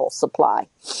ample supply.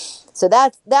 So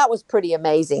that was pretty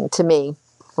amazing to me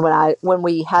when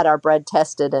we had our bread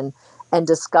tested and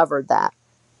discovered that.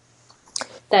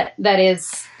 That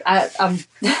is, I'm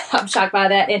I'm shocked by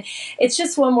that, and it's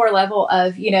just one more level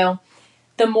of the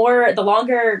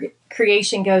longer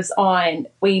creation goes on,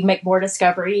 we make more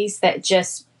discoveries that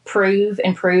just prove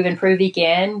and prove and prove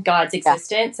again God's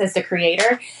existence as the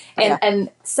creator, and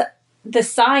so the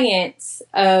science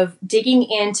of digging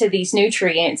into these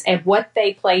nutrients and what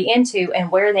they play into and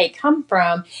where they come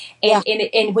from, and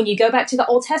when you go back to the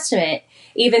Old Testament,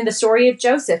 even the story of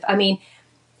Joseph, I mean,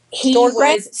 he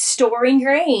was storing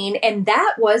grain, and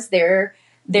that was their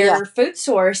food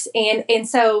source. And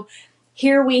so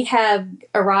here we have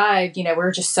arrived,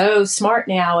 we're just so smart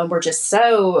now, and we're just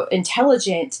so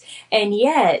intelligent. And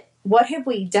yet, what have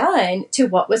we done to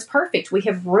what was perfect? We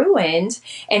have ruined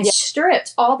and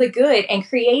stripped all the good and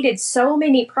created so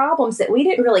many problems that we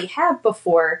didn't really have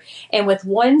before. And with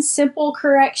one simple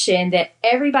correction that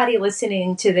everybody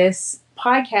listening to this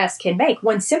podcast can make,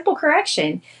 one simple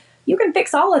correction, you can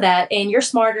fix all of that, and you're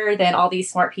smarter than all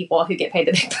these smart people who get paid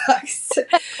the big bucks.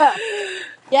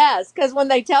 Yes, because when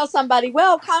they tell somebody,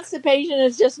 well, constipation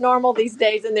is just normal these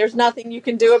days and there's nothing you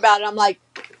can do about it, I'm like,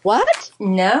 what?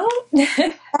 No.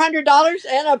 $400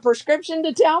 and a prescription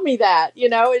to tell me that.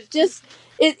 It's just,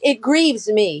 it grieves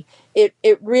me. It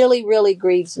really, really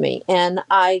grieves me. And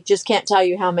I just can't tell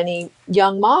you how many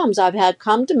young moms I've had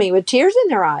come to me with tears in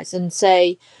their eyes and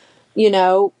say,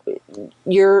 the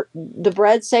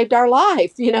bread saved our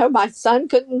life. My son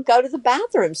couldn't go to the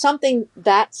bathroom, something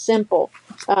that simple.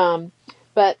 So,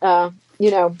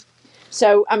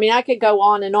 I mean, I could go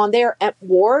on and on there.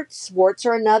 Warts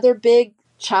are another big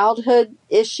childhood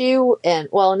issue, and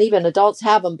even adults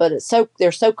have them, but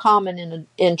they're so common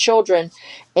in children.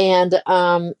 And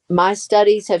my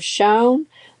studies have shown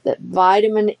that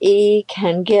vitamin E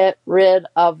can get rid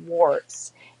of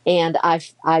warts. And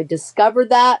I discovered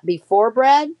that before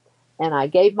bread, and I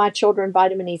gave my children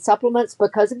vitamin E supplements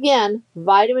because, again,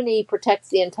 vitamin E protects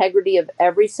the integrity of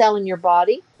every cell in your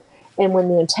body. And when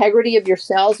the integrity of your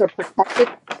cells are protected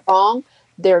and strong,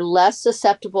 they're less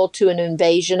susceptible to an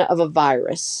invasion of a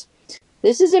virus.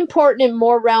 This is important in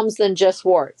more realms than just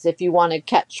warts, if you want to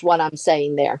catch what I'm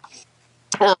saying there.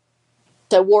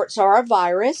 So warts are a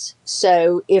virus.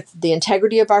 So if the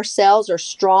integrity of our cells are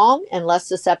strong and less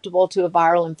susceptible to a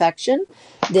viral infection,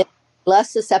 then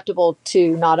less susceptible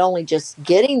to not only just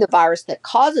getting the virus that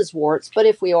causes warts, but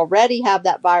if we already have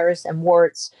that virus and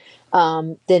warts,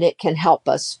 then it can help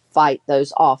us fight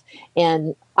those off.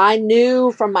 And I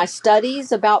knew from my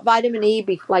studies about vitamin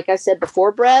E, like I said,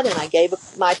 before bread, and I gave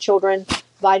my children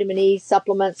vitamin E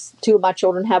supplements. 2 of my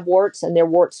children have warts, and their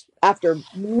warts, after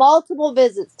multiple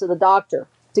visits to the doctor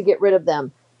to get rid of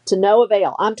them, to no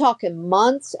avail. I'm talking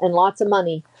months and lots of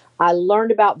money. I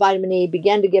learned about vitamin E,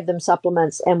 began to give them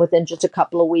supplements, and within just a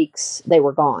couple of weeks, they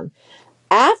were gone.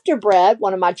 After bread,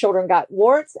 one of my children got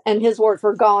warts, and his warts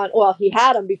were gone. Well, he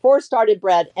had them before started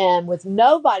bread, and with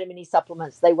no vitamin E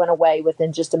supplements, they went away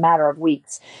within just a matter of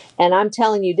weeks. And I'm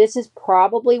telling you, this is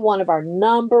probably one of our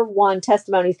number one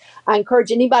testimonies. I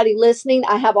encourage anybody listening,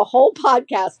 I have a whole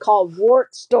podcast called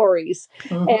Wart Stories,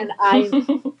 and I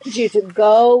encourage you to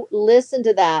go listen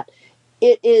to that.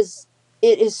 It is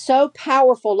so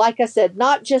powerful, like I said,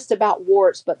 not just about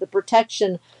warts, but the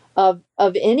protection of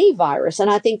any virus.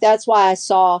 And I think that's why I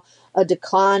saw a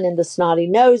decline in the snotty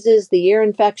noses, the ear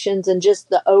infections, and just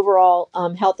the overall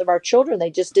health of our children. They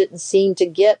just didn't seem to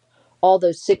get all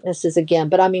those sicknesses again.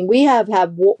 But I mean, we have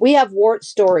wart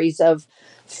stories of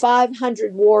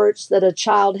 500 warts that a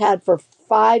child had for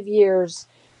 5 years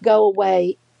go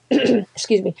away.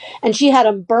 Excuse me. And she had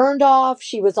them burned off.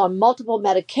 She was on multiple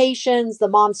medications. The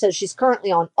mom says she's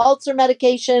currently on ulcer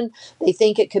medication. They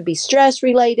think it could be stress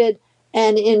related.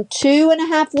 And in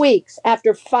 2.5 weeks,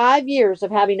 after 5 years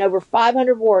of having over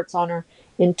 500 warts on her,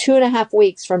 in 2.5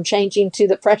 weeks from changing to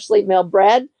the freshly milled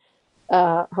bread,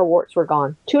 her warts were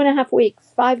gone. 2.5 weeks,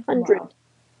 500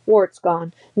 warts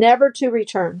gone, never to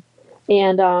return.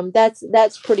 And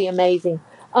that's pretty amazing.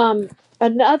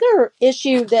 Another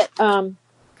issue that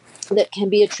can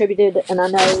be attributed, and I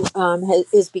know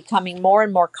is becoming more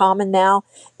and more common now,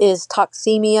 is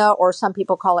toxemia, or some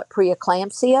people call it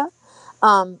preeclampsia.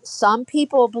 Some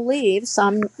people believe,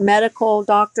 some medical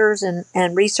doctors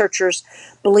and researchers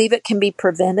believe it can be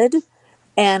prevented.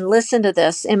 And listen to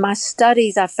this. In my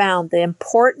studies, I found the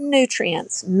important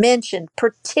nutrients mentioned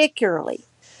particularly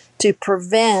to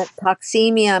prevent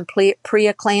toxemia and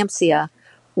preeclampsia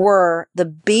were the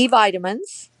B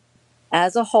vitamins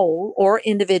as a whole or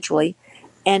individually,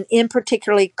 and in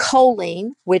particularly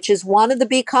choline, which is one of the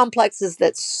B complexes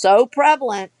that's so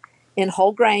prevalent in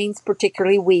whole grains,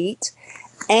 particularly wheat,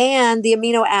 and the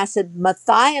amino acid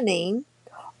methionine.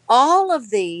 All of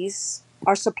these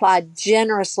are supplied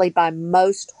generously by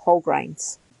most whole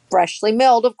grains, freshly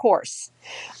milled, of course.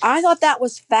 I thought that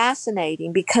was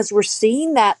fascinating because we're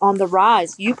seeing that on the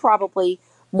rise. You probably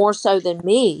more so than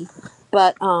me,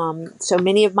 but so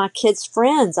many of my kids'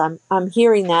 friends, I'm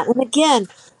hearing that. And again,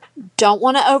 don't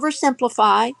want to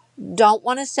oversimplify. Don't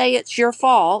want to say it's your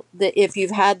fault that if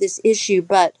you've had this issue,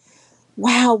 but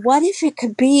wow, what if it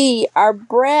could be our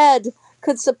bread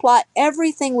could supply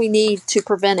everything we need to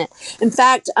prevent it? In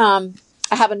fact,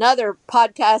 I have another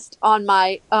podcast on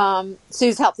my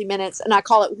Sue's Healthy Minutes, and I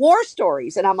call it War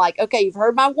Stories. And I'm like, okay, you've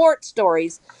heard my wart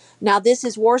stories. Now this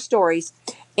is War Stories.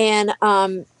 And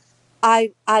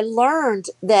I learned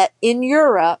that in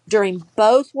Europe during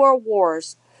both world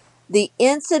wars, the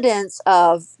incidence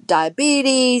of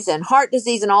diabetes and heart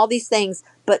disease and all these things.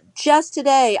 But just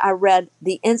today, I read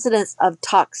the incidence of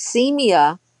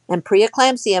toxemia and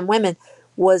preeclampsia in women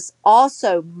was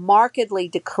also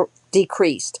markedly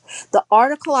decreased. The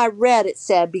article I read, it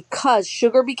said because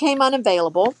sugar became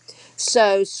unavailable,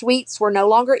 so sweets were no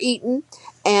longer eaten,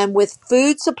 and with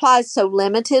food supplies so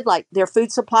limited, like their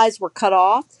food supplies were cut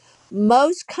off,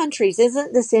 most countries,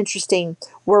 isn't this interesting,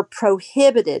 were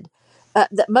prohibited.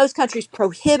 Most countries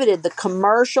prohibited the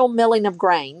commercial milling of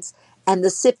grains and the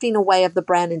sifting away of the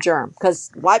bran and germ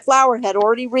because white flour had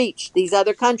already reached these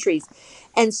other countries.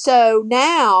 And so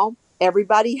now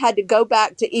everybody had to go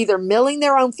back to either milling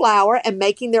their own flour and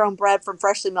making their own bread from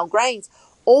freshly milled grains,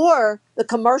 or the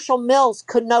commercial mills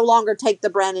could no longer take the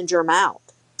bran and germ out.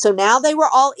 So now they were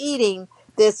all eating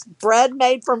this bread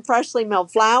made from freshly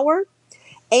milled flour.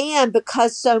 And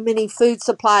because so many food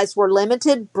supplies were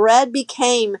limited, bread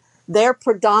became their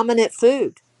predominant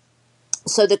food.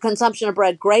 So the consumption of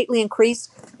bread greatly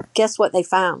increased. Guess what they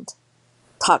found?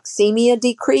 Toxemia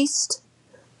decreased,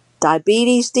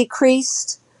 diabetes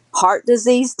decreased, heart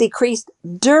disease decreased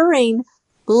during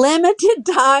limited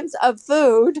times of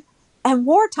food and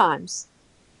war times.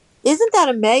 Isn't that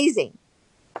amazing?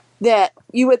 That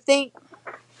you would think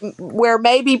where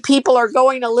maybe people are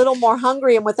going a little more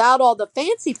hungry and without all the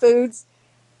fancy foods,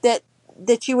 that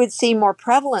you would see more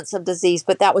prevalence of disease,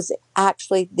 but that was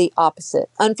actually the opposite.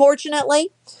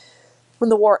 Unfortunately, when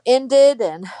the war ended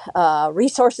and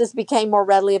resources became more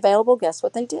readily available, guess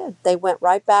what they did? They went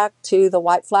right back to the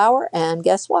white flour, and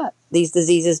guess what? These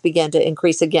diseases began to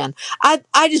increase again.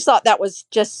 I just thought that was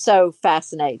just so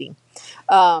fascinating,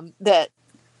 that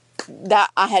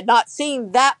I had not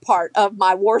seen that part of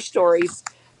my war stories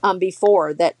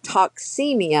before, that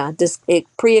toxemia,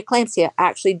 preeclampsia,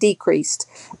 actually decreased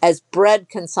as bread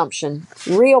consumption,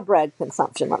 real bread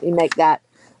consumption, let me make that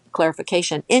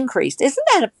clarification, increased. Isn't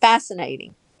that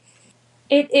fascinating?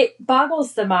 It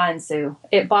boggles the mind, Sue.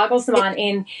 It boggles the mind,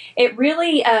 and it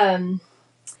really and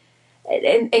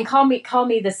call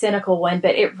me the cynical one,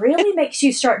 but it really makes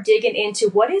you start digging into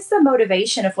what is the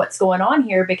motivation of what's going on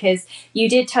here, because you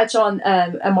did touch on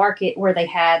a market where they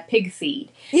had pig feed.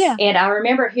 Yeah. And I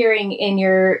remember hearing in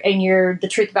your The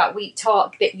Truth About Wheat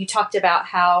talk that you talked about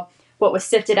how what was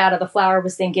sifted out of the flour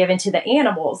was then given to the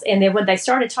animals. And then when they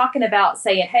started talking about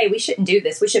saying, hey, we shouldn't do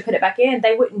this, we should put it back in,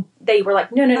 they were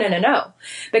like, no,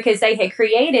 because they had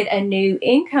created a new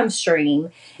income stream.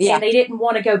 Yeah. And they didn't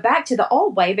want to go back to the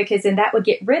old way, because then that would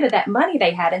get rid of that money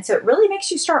they had. And so it really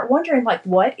makes you start wondering, like,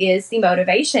 what is the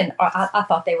motivation? I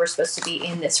thought they were supposed to be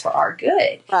in this for our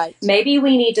good. Right. Maybe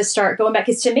we need to start going back,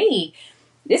 because to me,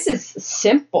 this is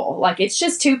simple. Like, it's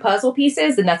just 2 puzzle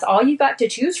pieces, and that's all you got to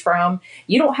choose from.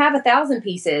 You don't have 1,000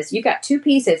 pieces. You got 2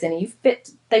 pieces, and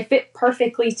they fit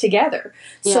perfectly together.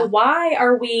 Yeah. So why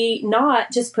are we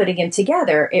not just putting them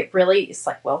together? It's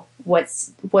like, well,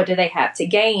 what do they have to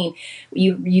gain?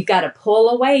 You've got to pull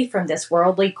away from this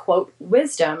worldly, quote,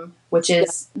 wisdom, which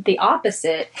is the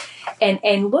opposite,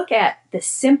 and look at the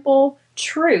simple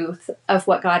truth of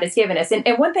what God has given us. And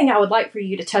one thing I would like for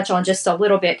you to touch on just a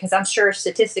little bit, because I'm sure,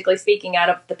 statistically speaking, out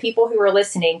of the people who are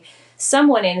listening,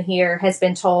 someone in here has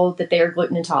been told that they are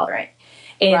gluten intolerant.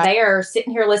 And They are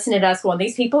sitting here listening to us going,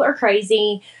 these people are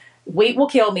crazy. Wheat will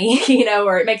kill me,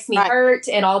 or it makes me hurt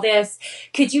and all this.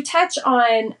 Could you touch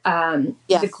on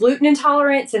the gluten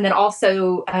intolerance, and then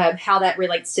also how that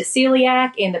relates to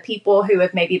celiac and the people who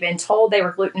have maybe been told they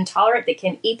were gluten intolerant that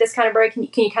can eat this kind of bread? Can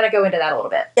you kind of go into that a little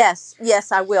bit?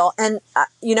 Yes, I will. And, I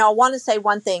want to say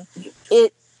one thing.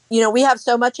 We have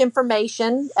so much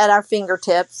information at our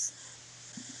fingertips,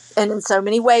 and in so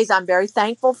many ways, I'm very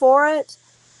thankful for it.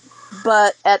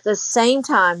 But at the same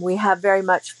time, we have very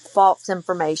much false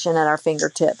information at our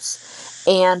fingertips.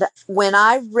 And when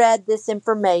I read this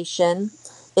information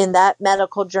in that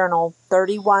medical journal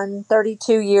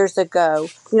 32 years ago,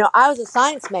 I was a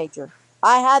science major.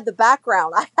 I had the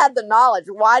background. I had the knowledge.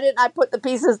 Why didn't I put the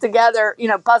pieces together,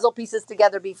 puzzle pieces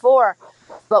together before?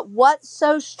 But what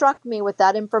so struck me with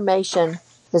that information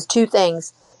is 2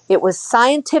 things. It was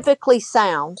scientifically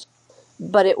sound,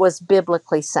 but it was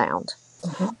biblically sound.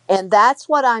 Mm-hmm. And that's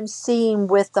what I'm seeing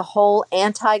with the whole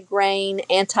anti-grain,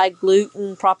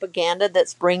 anti-gluten propaganda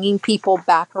that's bringing people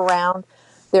back around.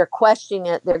 They're questioning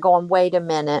it. They're going, wait a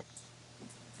minute.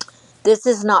 This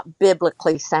is not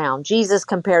biblically sound. Jesus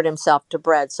compared himself to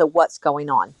bread. So what's going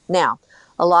on? Now,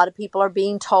 a lot of people are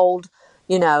being told,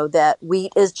 that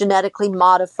wheat is genetically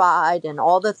modified, and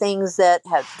all the things that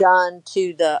have done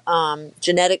to the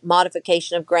genetic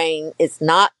modification of grain. It's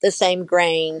not the same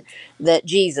grain that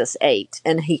Jesus ate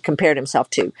and he compared himself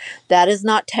to. That is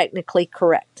not technically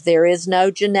correct. There is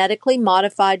no genetically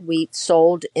modified wheat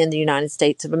sold in the United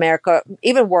States of America,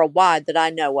 even worldwide, that I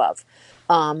know of.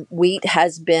 Wheat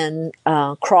has been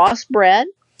crossbred.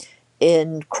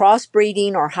 In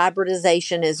crossbreeding or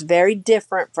hybridization is very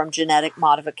different from genetic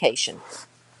modification.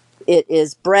 It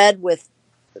is bred with,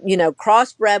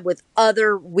 crossbred with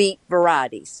other wheat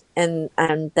varieties. And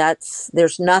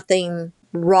there's nothing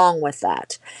wrong with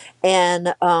that.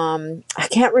 And I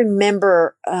can't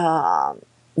remember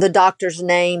the doctor's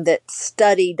name that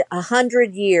studied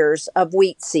 100 years of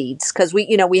wheat seeds, because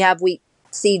we have wheat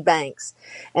seed banks.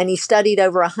 And he studied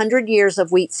over 100 years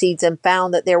of wheat seeds and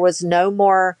found that there was no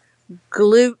more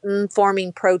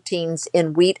gluten-forming proteins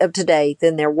in wheat of today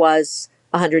than there was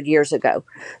 100 years ago.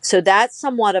 So that's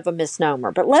somewhat of a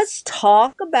misnomer. But let's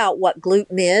talk about what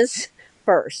gluten is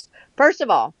first. First of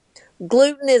all,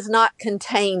 gluten is not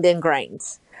contained in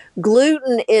grains.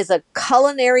 Gluten is a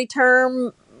culinary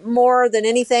term more than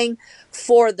anything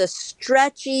for the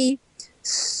stretchy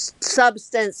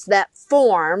substance that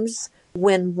forms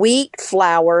when wheat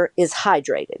flour is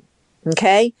hydrated.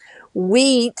 Okay?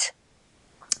 Wheat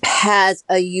has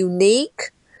a unique,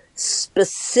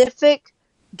 specific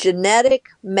genetic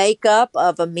makeup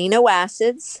of amino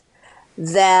acids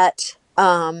that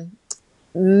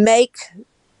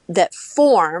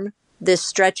form this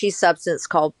stretchy substance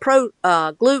called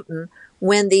gluten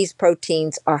when these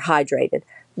proteins are hydrated.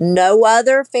 No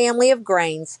other family of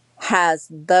grains has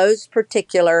those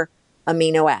particular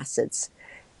amino acids.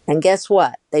 And guess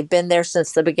what? They've been there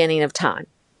since the beginning of time.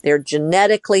 They're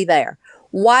genetically there.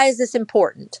 Why is this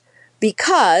important?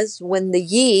 Because when the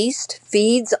yeast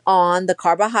feeds on the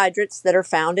carbohydrates that are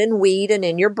found in wheat and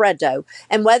in your bread dough,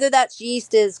 and whether that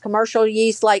yeast is commercial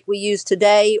yeast like we use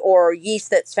today or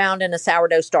yeast that's found in a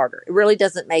sourdough starter, it really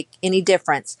doesn't make any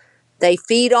difference. They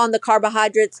feed on the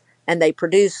carbohydrates and they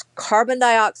produce carbon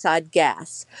dioxide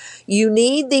gas. You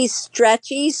need these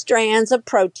stretchy strands of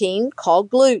protein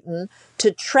called gluten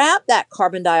to trap that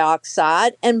carbon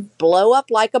dioxide and blow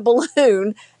up like a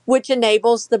balloon, which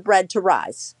enables the bread to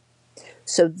rise.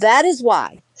 So that is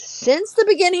why, since the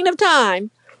beginning of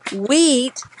time,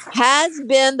 wheat has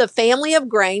been the family of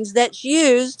grains that's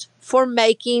used for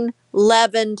making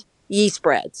leavened yeast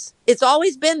breads. It's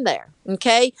always been there,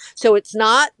 okay? So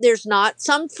there's not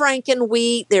some Franken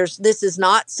wheat. This is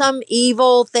not some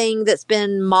evil thing that's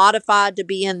been modified to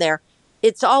be in there.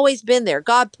 It's always been there.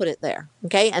 God put it there,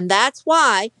 okay? And that's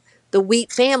why the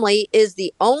wheat family is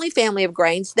the only family of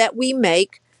grains that we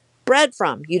make bread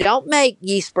from. You don't make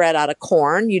yeast bread out of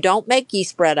corn. You don't make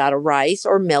yeast bread out of rice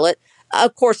or millet.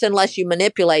 Of course, unless you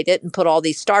manipulate it and put all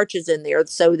these starches in there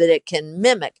so that it can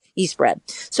mimic yeast bread.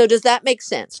 So does that make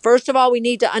sense? First of all, we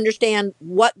need to understand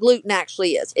what gluten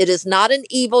actually is. It is not an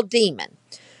evil demon.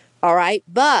 All right.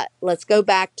 But let's go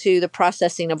back to the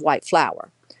processing of white flour.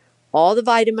 All the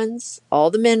vitamins, all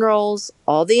the minerals,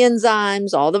 all the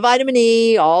enzymes, all the vitamin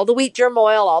E, all the wheat germ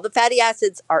oil, all the fatty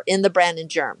acids are in the bran and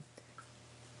germ.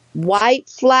 White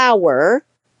flour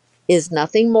is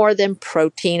nothing more than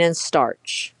protein and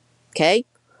starch. Okay?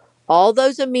 All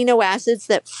those amino acids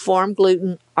that form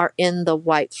gluten are in the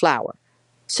white flour.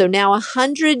 So now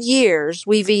 100 years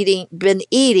we've been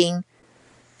eating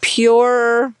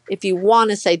pure, if you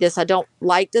want to say this, I don't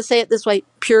like to say it this way,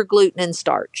 pure gluten and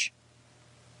starch.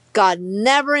 God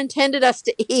never intended us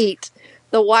to eat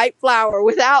the white flour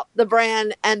without the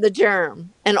bran and the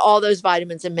germ and all those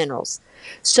vitamins and minerals.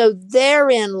 So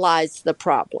therein lies the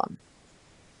problem.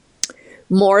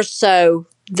 More so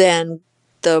than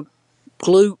the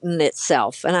gluten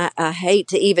itself. And I hate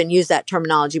to even use that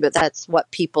terminology, but that's what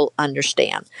people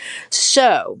understand.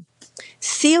 So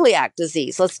celiac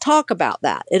disease, let's talk about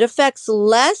that. It affects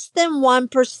less than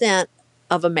 1%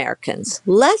 of Americans.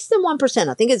 Less than 1%.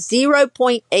 I think it's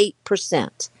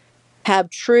 0.8% have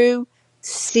true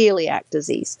celiac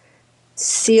disease.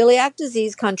 Celiac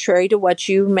disease, contrary to what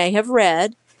you may have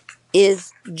read,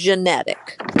 is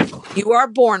genetic. You are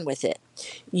born with it.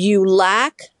 You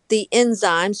lack the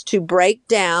enzymes to break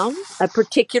down a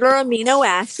particular amino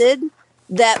acid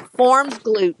that forms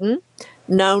gluten,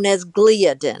 known as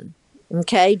gliadin.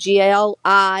 Okay, Gliadin,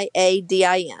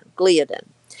 gliadin.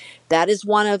 That is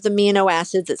one of the amino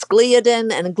acids. It's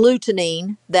gliadin and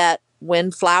glutenine that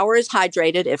when flour is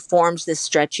hydrated, it forms this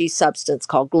stretchy substance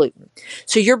called gluten.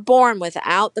 So you're born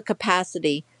without the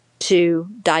capacity to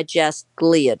digest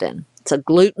gliadin. It's a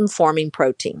gluten-forming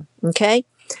protein, okay?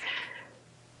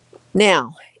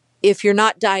 Now, if you're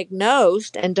not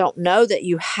diagnosed and don't know that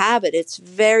you have it, it's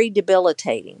very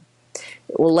debilitating.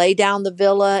 It will lay down the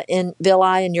villi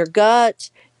in your gut.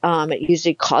 It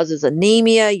usually causes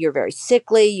anemia. You're very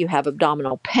sickly. You have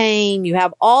abdominal pain. You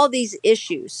have all these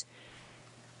issues.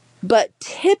 But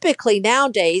typically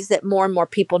nowadays that more and more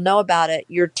people know about it,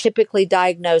 you're typically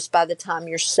diagnosed by the time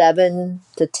you're 7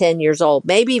 to 10 years old,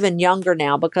 maybe even younger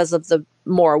now because of the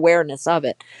more awareness of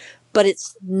it. But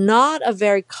it's not a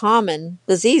very common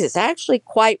disease. It's actually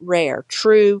quite rare,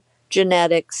 true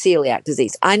genetic celiac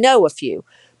disease. I know a few,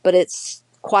 but it's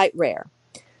quite rare.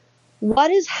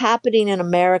 What is happening in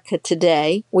America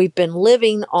today? We've been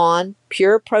living on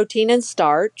pure protein and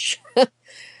starch.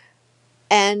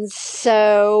 And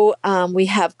so we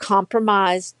have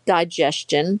compromised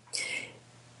digestion.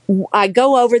 I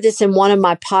go over this in one of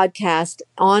my podcasts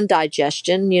on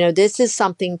digestion. You know, this is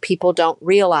something people don't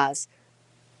realize.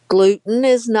 Gluten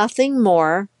is nothing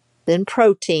more than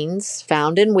proteins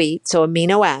found in wheat, so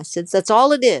amino acids. That's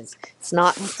all it is. It's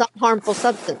not some harmful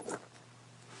substance.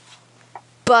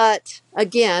 But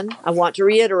again, I want to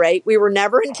reiterate, we were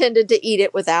never intended to eat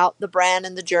it without the bran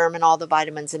and the germ and all the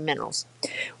vitamins and minerals.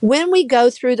 When we go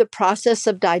through the process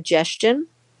of digestion,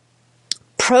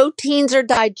 proteins are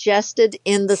digested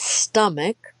in the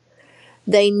stomach.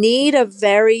 They need a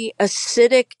very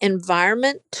acidic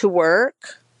environment to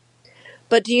work.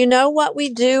 But do you know what we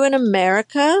do in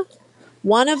America?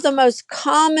 One of the most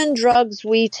common drugs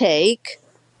we take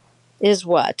is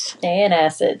what?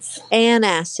 Antacids.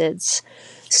 Antacids.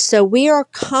 So we are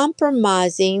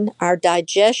compromising our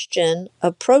digestion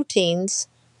of proteins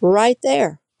right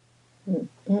there.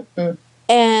 Mm-mm.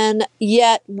 And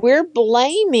yet we're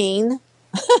blaming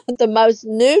the most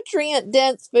nutrient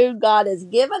dense food God has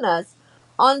given us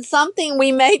on something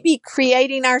we may be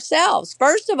creating ourselves.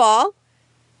 First of all,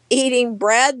 eating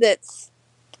bread that's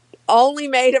only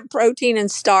made of protein and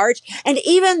starch, and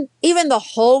even the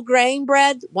whole grain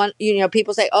bread.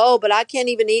 People say, oh, but I can't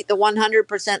even eat the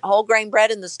 100% whole grain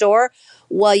bread in the store.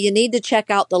 Well, you need to check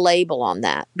out the label on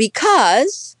that,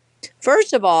 because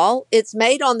first of all, it's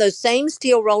made on those same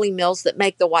steel rolling mills that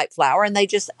make the white flour, and they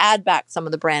just add back some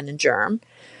of the bran and germ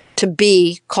to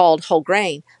be called whole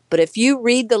grain. But if you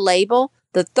read the label,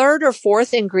 the third or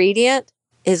fourth ingredient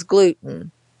is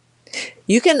gluten.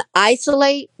 You can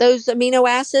isolate those amino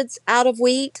acids out of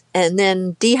wheat and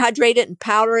then dehydrate it and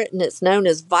powder it, and it's known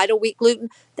as vital wheat gluten.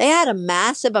 They add a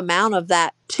massive amount of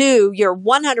that to your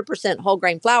 100% whole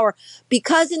grain flour,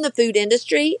 because in the food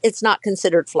industry, it's not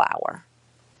considered flour.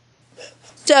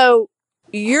 So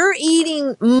you're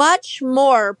eating much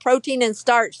more protein and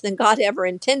starch than God ever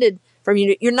intended from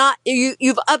you.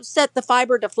 You've upset the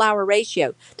fiber to flour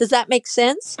ratio. Does that make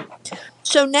sense?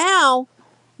 So now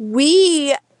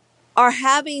we are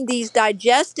having these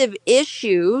digestive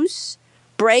issues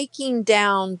breaking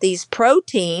down these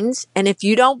proteins. And if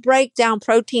you don't break down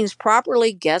proteins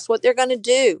properly, guess what they're going to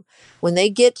do? When they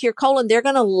get to your colon, they're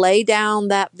going to lay down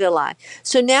that villi.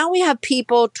 So now we have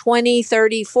people 20,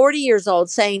 30, 40 years old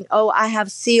saying, oh, I have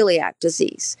celiac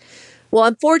disease. Well,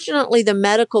 unfortunately, the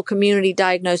medical community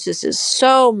diagnosis is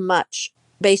so much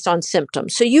based on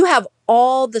symptoms. So you have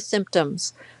all the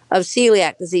symptoms of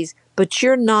celiac disease, but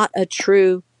you're not a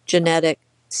true genetic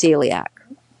celiac.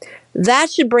 That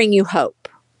should bring you hope.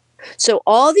 So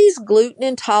all these gluten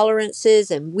intolerances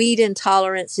and wheat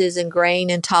intolerances and grain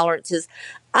intolerances,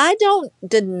 I don't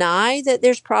deny that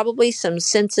there's probably some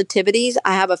sensitivities.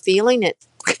 I have a feeling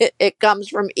it comes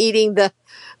from eating the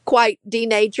quite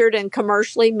denatured and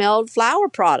commercially milled flour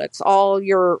products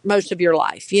most of your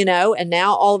life, and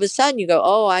now all of a sudden you go,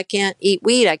 oh, I can't eat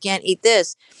wheat. I can't eat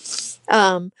this.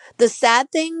 The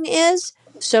sad thing is,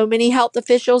 so many health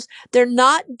officials, they're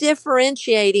not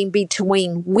differentiating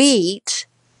between wheat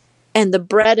and the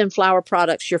bread and flour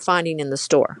products you're finding in the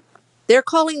store. They're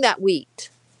calling that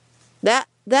wheat. That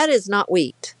is not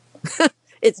wheat.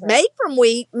 It's made from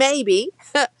wheat, maybe,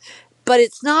 but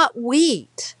it's not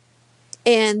wheat.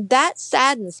 And that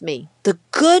saddens me. The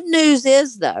good news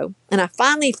is, though, and I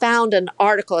finally found an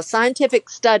article, a scientific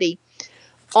study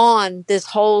on this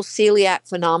whole celiac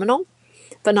phenomenon,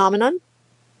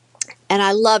 and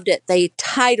I loved it. They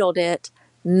titled it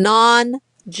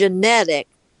Non-Genetic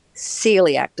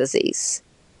Celiac Disease.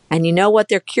 And you know what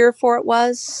their cure for it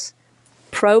was?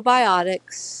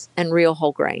 Probiotics and real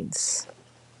whole grains.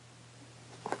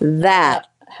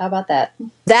 How about that?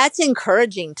 That's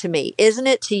encouraging to me, isn't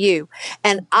it to you?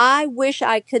 And I wish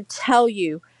I could tell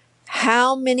you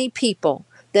how many people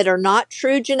that are not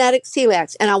true genetic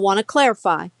celiacs, and I want to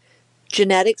clarify,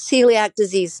 genetic celiac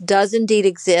disease does indeed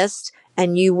exist,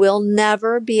 and you will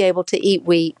never be able to eat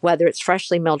wheat, whether it's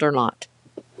freshly milled or not.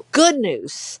 Good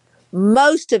news,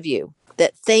 most of you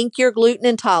that think you're gluten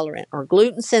intolerant or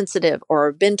gluten sensitive or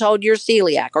have been told you're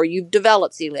celiac or you've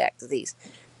developed celiac disease,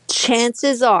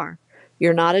 chances are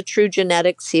you're not a true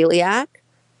genetic celiac,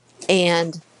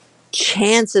 and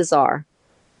chances are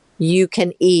you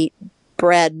can eat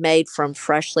bread made from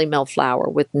freshly milled flour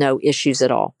with no issues at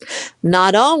all.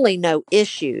 Not only no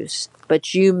issues,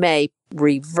 but you may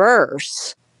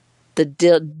reverse the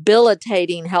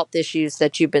debilitating health issues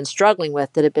that you've been struggling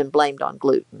with that have been blamed on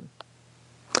gluten.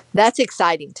 That's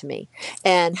exciting to me.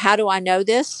 And how do I know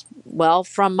this? Well,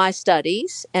 from my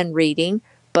studies and reading,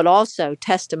 but also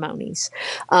testimonies.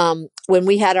 When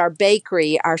we had our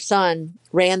bakery, our son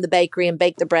ran the bakery and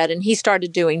baked the bread, and he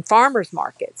started doing farmers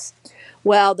markets.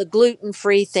 Well, the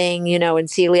gluten-free thing, and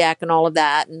celiac and all of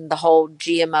that, and the whole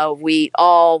GMO wheat,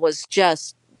 all was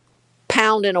just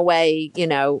pounding away,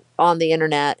 on the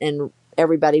internet, and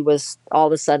everybody was all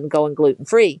of a sudden going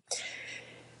gluten-free.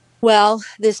 Well,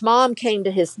 this mom came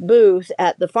to his booth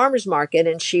at the farmer's market,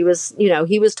 and she was,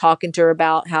 he was talking to her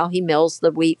about how he mills the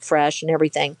wheat fresh and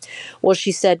everything. Well,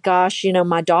 she said, gosh,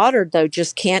 my daughter, though,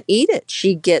 just can't eat it.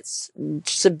 She gets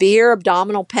severe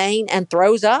abdominal pain and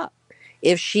throws up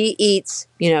if she eats,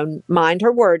 mind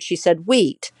her words, she said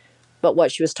wheat. But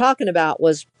what she was talking about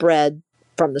was bread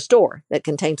from the store that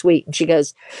contains wheat. And she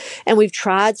goes, and we've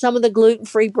tried some of the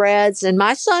gluten-free breads, and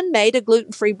my son made a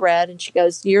gluten-free bread, and she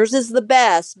goes, yours is the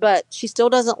best, but she still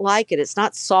doesn't like it. It's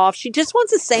not soft. She just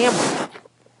wants a sandwich.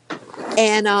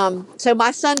 And so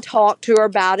my son talked to her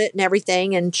about it and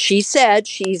everything. And she said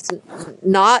she's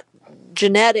not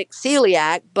genetic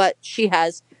celiac, but she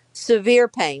has severe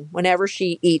pain whenever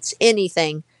she eats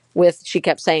anything with, she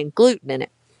kept saying, gluten in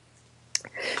it.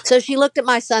 So she looked at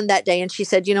my son that day and she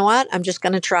said, you know what? I'm just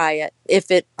going to try it. If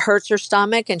it hurts her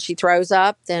stomach and she throws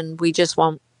up, then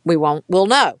we'll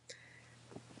know.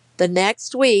 The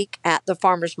next week at the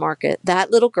farmer's market, that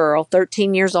little girl,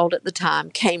 13 years old at the time,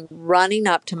 came running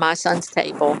up to my son's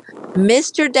table.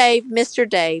 Mr.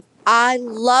 Dave, I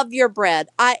love your bread.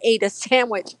 I ate a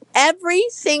sandwich every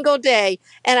single day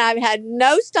and I've had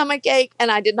no stomach ache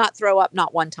and I did not throw up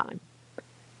not one time.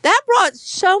 That brought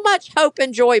so much hope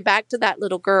and joy back to that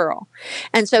little girl.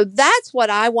 And so that's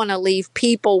what I want to leave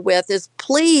people with is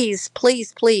please,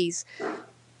 please, please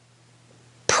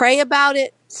pray about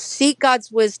it, seek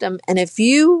God's wisdom. And if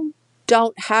you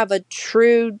don't have a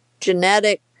true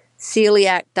genetic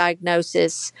celiac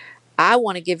diagnosis, I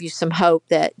want to give you some hope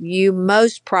that you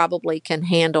most probably can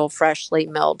handle freshly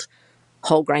milled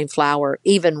whole grain flour,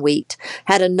 even wheat.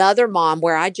 Had another mom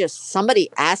where somebody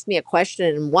asked me a question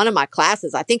in one of my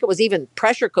classes. I think it was even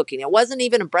pressure cooking. It wasn't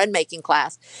even a bread making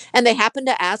class. And they happened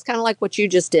to ask kind of like what you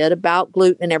just did about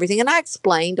gluten and everything. And I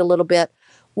explained a little bit.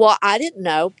 Well, I didn't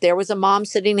know. There was a mom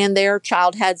sitting in there.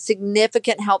 Child had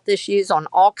significant health issues on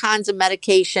all kinds of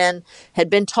medication,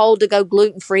 had been told to go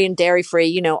gluten-free and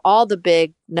dairy-free, all the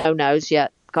big no-nos,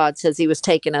 yet God says he was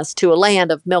taking us to a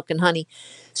land of milk and honey.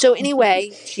 So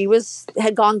anyway, she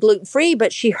had gone gluten-free,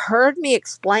 but she heard me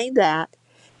explain that.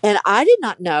 And I did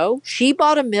not know. She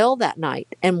bought a meal that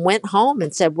night and went home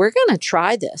and said, we're going to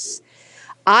try this.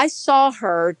 I saw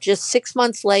her just 6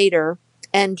 months later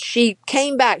and she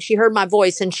came back. She heard my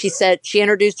voice and she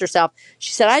introduced herself.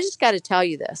 She said, I just got to tell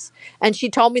you this. And she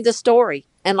told me the story.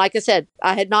 And like I said,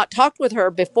 I had not talked with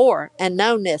her before and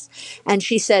known this. And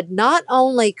she said, not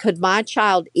only could my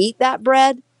child eat that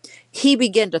bread, he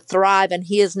began to thrive and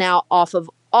he is now off of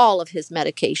all of his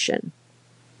medication.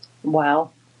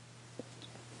 Wow.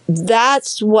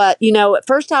 That's what, at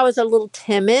first I was a little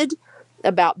timid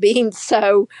about being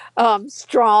so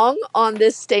strong on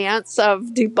this stance of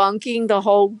debunking the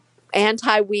whole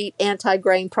anti-wheat,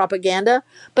 anti-grain propaganda.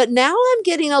 But now I'm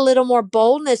getting a little more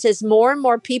boldness as more and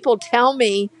more people tell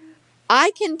me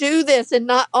I can do this. And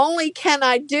not only can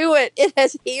I do it, it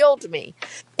has healed me.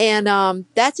 And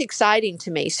that's exciting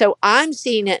to me. So I'm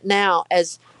seeing it now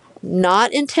as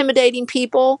not intimidating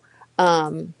people,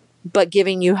 but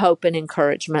giving you hope and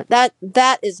encouragement.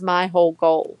 That is my whole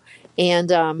goal.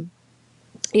 And,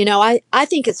 I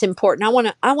think it's important.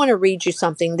 I want to read you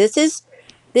something. This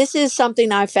is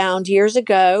something I found years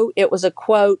ago. It was a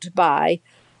quote by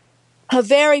a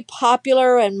very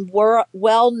popular and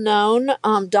well-known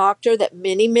doctor that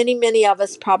many, many, many of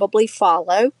us probably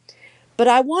follow. But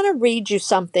I want to read you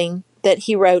something that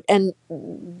he wrote, and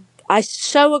I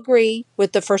so agree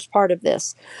with the first part of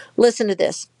this. Listen to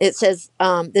this. It says,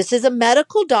 this is a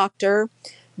medical doctor.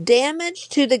 Damage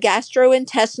to the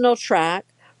gastrointestinal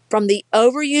tract from the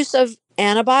overuse of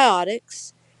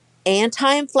antibiotics,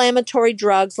 anti-inflammatory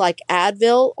drugs like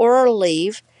Advil or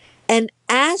Aleve, and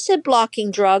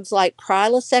acid-blocking drugs like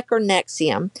Prilosec or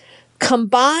Nexium,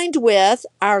 combined with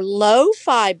our low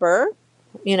fiber,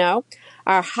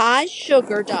 our high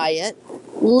sugar diet,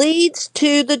 leads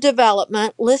to the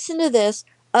development, listen to this,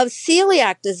 of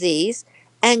celiac disease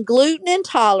and gluten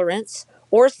intolerance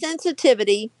or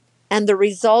sensitivity and the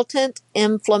resultant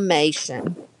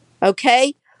inflammation.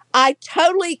 Okay? I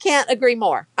totally can't agree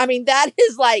more. I mean, that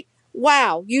is like,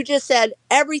 wow, you just said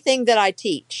everything that I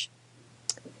teach.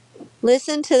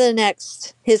 Listen to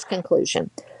his conclusion.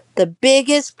 The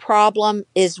biggest problem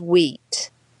is wheat,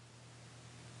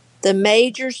 the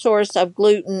major source of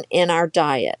gluten in our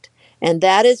diet. And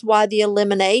that is why the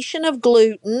elimination of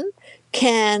gluten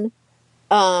can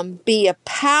be a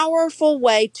powerful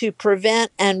way to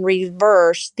prevent and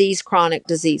reverse these chronic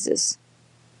diseases.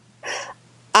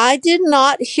 I did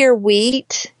not hear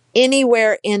wheat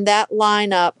anywhere in that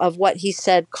lineup of what he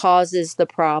said causes the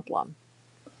problem.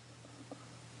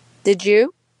 Did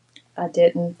you? I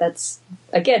didn't. That's,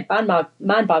 again,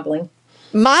 mind-boggling.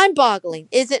 Mind-boggling,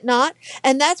 is it not?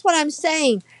 And that's what I'm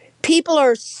saying. People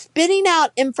are spitting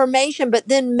out information, but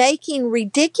then making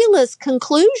ridiculous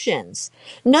conclusions.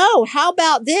 No, how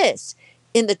about this?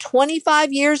 In the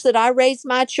 25 years that I raised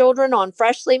my children on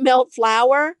freshly milled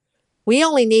flour, we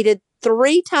only needed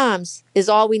 3 times is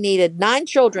all we needed. 9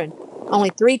 children, only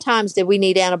 3 times did we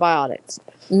need antibiotics.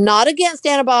 Not against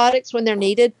antibiotics when they're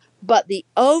needed, but the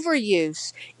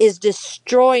overuse is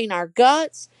destroying our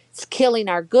guts. It's killing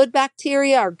our good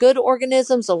bacteria, our good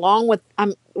organisms, along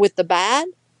with the bad.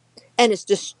 and it's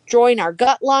destroying our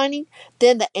gut lining.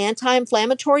 Then the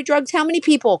anti-inflammatory drugs. How many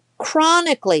people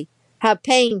chronically have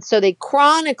pain, so they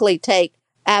chronically take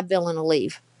Advil and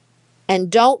Aleve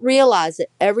and don't realize that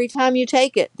every time you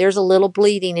take it, there's a little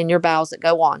bleeding in your bowels that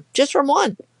go on just from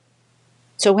one.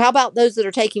 So how about those that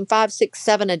are taking 5, 6,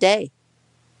 7 a day?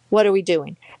 What are we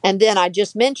doing? And then I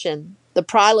just mentioned the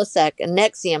Prilosec and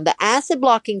Nexium, the acid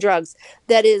blocking drugs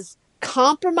that is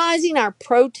compromising our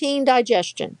protein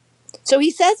digestion. So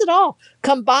he says it all,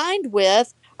 combined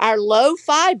with our low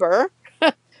fiber,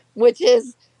 which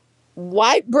is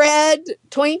white bread,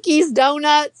 Twinkies,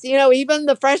 donuts, even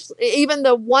the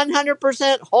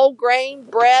 100% whole grain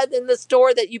bread in the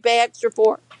store that you pay extra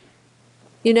for.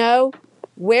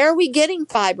 Where are we getting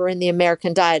fiber in the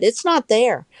American diet? It's not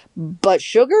there. But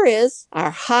sugar is, our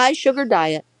high sugar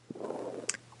diet.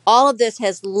 All of this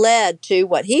has led to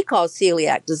what he calls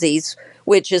celiac disease,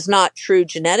 which is not true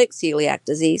genetic celiac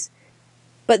disease,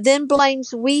 but then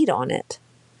blames wheat on it.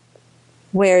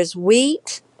 Whereas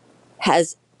wheat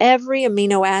has every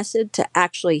amino acid to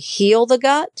actually heal the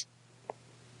gut.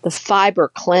 The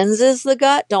fiber cleanses the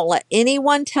gut. Don't let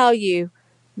anyone tell you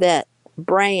that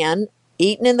bran,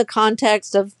 eaten in the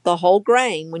context of the whole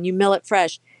grain, when you mill it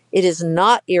fresh, it is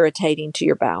not irritating to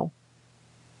your bowel.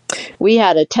 We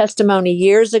had a testimony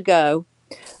years ago.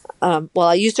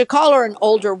 I used to call her an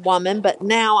older woman, but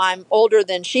now I'm older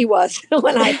than she was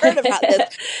when I heard about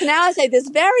this. Now I say this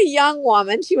very young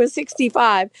woman, she was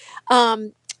 65.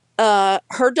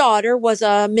 Her daughter was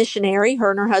a missionary. Her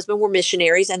and her husband were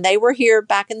missionaries, and they were here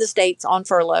back in the States on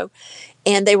furlough.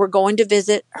 And they were going to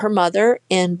visit her mother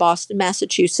in Boston,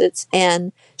 Massachusetts.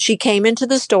 And she came into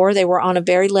the store. They were on a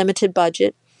very limited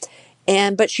budget.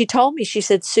 But she told me, she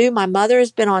said, Sue, my mother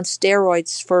has been on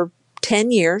steroids for 10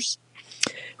 years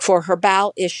for her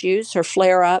bowel issues, her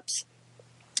flare-ups.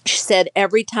 She said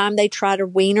every time they try to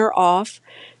wean her off,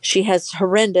 she has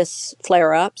horrendous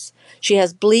flare-ups. She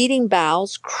has bleeding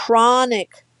bowels,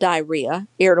 chronic diarrhea,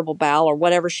 irritable bowel, or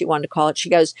whatever she wanted to call it. She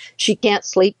goes, she can't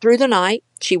sleep through the night.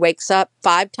 She wakes up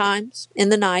 5 times in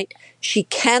the night. She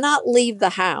cannot leave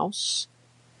the house.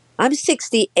 I'm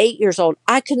 68 years old.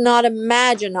 I could not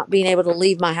imagine not being able to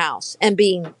leave my house and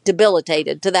being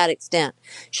debilitated to that extent.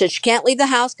 She said she can't leave the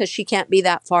house because she can't be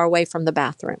that far away from the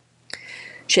bathroom.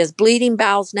 She has bleeding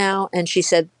bowels now. And she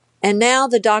said, and now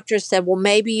the doctor said, well,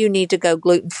 maybe you need to go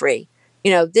gluten-free.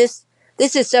 This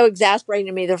is so exasperating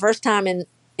to me. The first time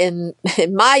in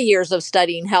my years of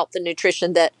studying health and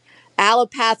nutrition that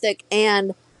allopathic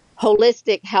and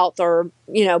holistic health, or,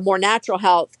 more natural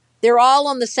health, they're all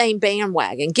on the same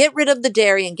bandwagon. Get rid of the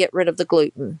dairy and get rid of the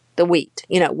gluten, the wheat.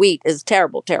 Wheat is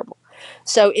terrible, terrible.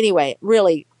 So anyway, it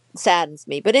really saddens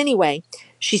me. But anyway,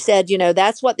 she said,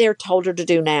 that's what they're told her to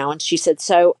do now. And she said,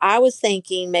 so I was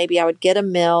thinking maybe I would get a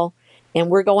mill, and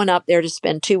we're going up there to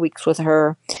spend 2 weeks with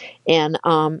her. And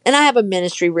I have a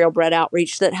ministry, Real Bread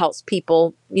Outreach, that helps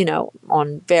people,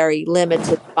 on very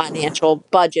limited financial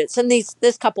budgets. And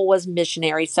this couple was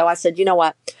missionary. So I said, you know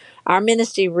what? Our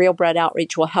ministry, Real Bread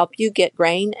Outreach, will help you get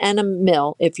grain and a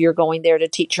mill if you're going there to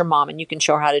teach your mom, and you can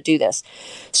show her how to do this.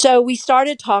 So we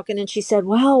started talking, and she said,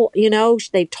 well,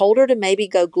 they've told her to maybe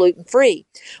go gluten-free.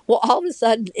 Well, all of a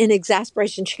sudden, in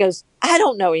exasperation, she goes, I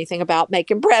don't know anything about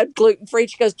making bread gluten-free.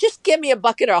 She goes, just give me a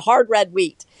bucket of hard red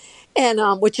wheat, and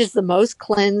which is the most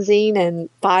cleansing and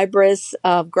fibrous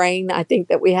grain I think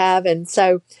that we have. And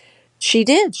so she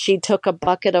did. She took a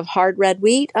bucket of hard red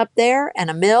wheat up there and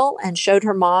a mill and showed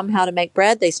her mom how to make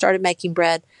bread. They started making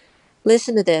bread.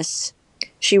 Listen to this.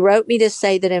 She wrote me to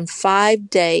say that in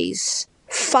 5 days,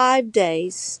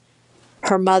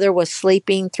 her mother was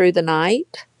sleeping through the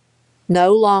night,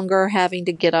 no longer having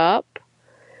to get up.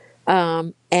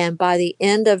 And by the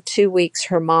end of 2 weeks,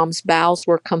 her mom's bowels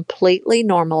were completely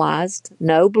normalized,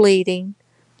 no bleeding,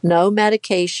 no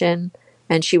medication.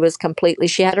 And she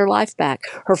had her life back.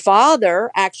 Her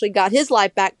father actually got his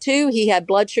life back too. He had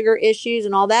blood sugar issues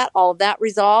and all of that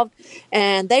resolved.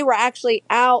 And they were actually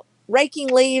out raking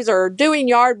leaves or doing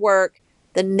yard work.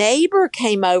 The neighbor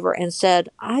came over and said,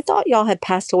 I thought y'all had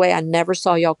passed away. I never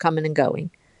saw y'all coming and going.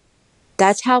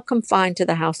 That's how confined to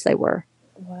the house they were.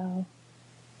 Wow.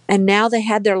 And now they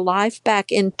had their life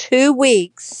back in 2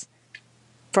 weeks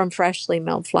from freshly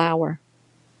milled flour.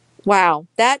 Wow.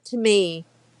 That to me,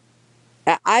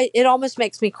 it almost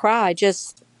makes me cry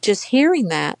just hearing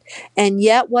that. And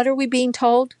yet, what are we being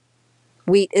told?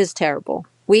 Wheat is terrible.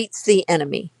 Wheat's the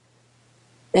enemy.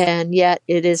 And yet,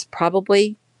 it is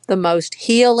probably the most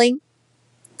healing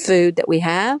food that we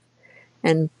have.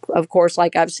 And of course,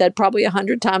 like I've said probably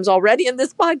 100 times already in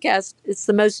this podcast, it's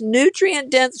the most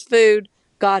nutrient-dense food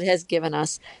God has given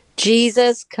us.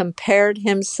 Jesus compared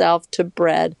himself to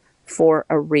bread for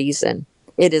a reason.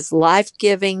 It is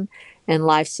life-giving and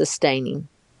life-sustaining.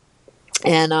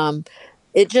 And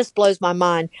it just blows my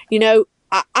mind.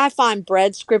 I find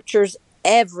bread scriptures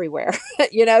everywhere.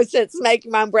 Since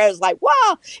making my own bread is like,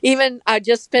 wow. Even I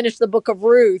just finished the book of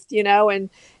Ruth, and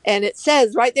it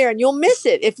says right there, and you'll miss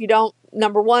it if you don't,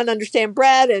 number one, understand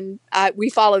bread. And we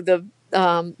follow the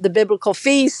biblical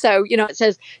feast. So, it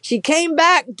says she came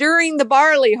back during the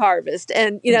barley harvest,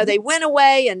 and, they went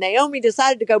away, and Naomi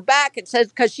decided to go back. It says,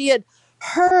 because she had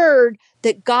heard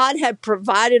that God had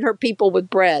provided her people with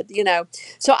bread,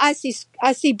 So I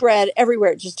see bread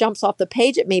everywhere. It just jumps off the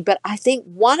page at me. But I think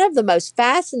one of the most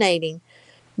fascinating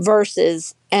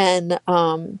verses and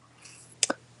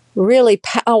really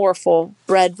powerful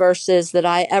bread verses that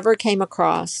I ever came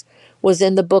across was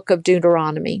in the book of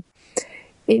Deuteronomy.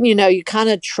 And, you kind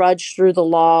of trudge through the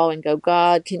law and go,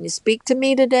 God, can you speak to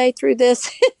me today through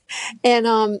this?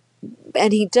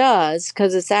 And he does,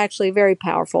 because it's actually very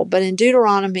powerful. But in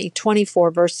Deuteronomy 24,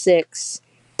 verse 6,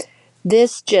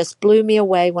 this just blew me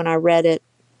away when I read it.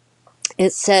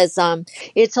 It says,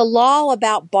 it's a law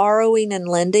about borrowing and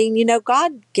lending.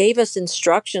 God gave us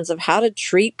instructions of how to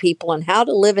treat people and how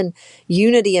to live in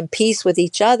unity and peace with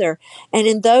each other. And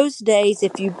in those days,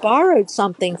 if you borrowed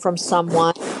something from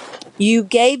someone, you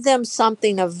gave them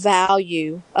something of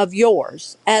value of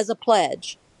yours as a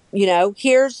pledge.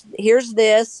 Here's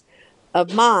this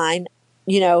of mine,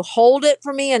 hold it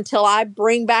for me until I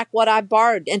bring back what I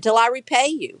borrowed, until I repay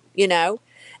you,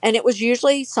 and it was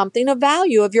usually something of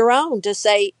value of your own to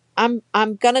say, I'm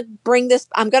going to bring this,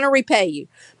 I'm going to repay you,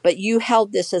 but you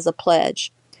held this as a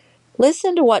pledge.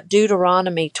 Listen to what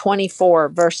Deuteronomy 24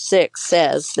 verse 6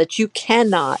 says that you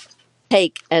cannot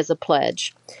take as a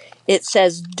pledge. It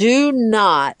says, do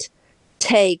not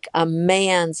take a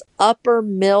man's upper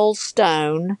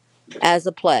millstone as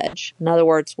a pledge. In other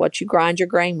words, what you grind your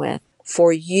grain with,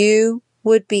 for you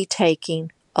would be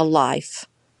taking a life.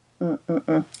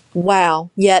 Mm-mm-mm. Wow.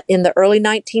 Yet in the early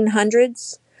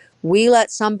 1900s, we let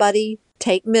somebody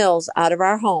take mills out of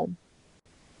our home.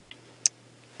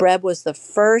 Bread was the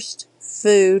first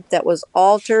food that was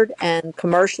altered and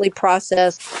commercially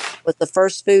processed, was the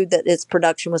first food that its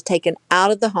production was taken out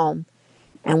of the home.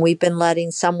 And we've been letting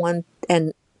someone,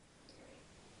 and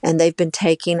they've been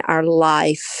taking our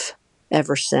life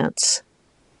ever since.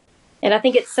 And I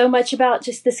think it's so much about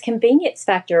just this convenience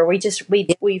factor.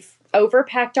 We've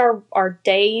overpacked our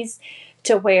days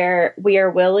to where we are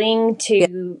willing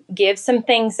to give some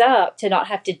things up to not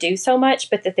have to do so much,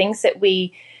 but the things that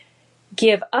we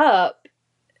give up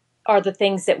are the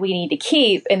things that we need to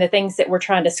keep, and the things that we're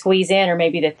trying to squeeze in are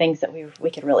maybe the things that we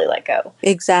can really let go.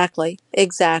 Exactly.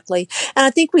 And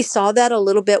I think we saw that a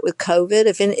little bit with COVID.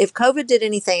 If COVID did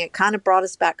anything, it kind of brought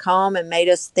us back home and made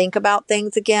us think about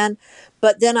things again.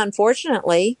 But then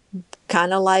unfortunately,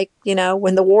 kind of like,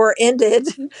 when the war ended,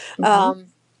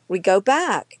 we go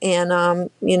back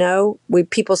and,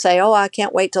 people say, oh, I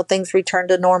can't wait till things return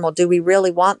to normal. Do we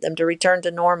really want them to return to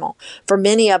normal? For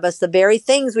many of us, the very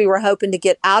things we were hoping to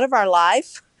get out of our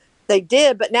life, they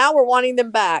did, but now we're wanting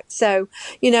them back. So,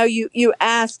 you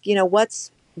ask,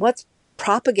 what's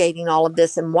propagating all of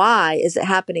this and why is it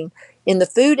happening? In the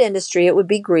food industry, it would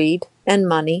be greed and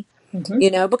money,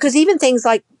 because even things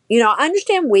like, I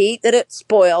understand wheat, that it's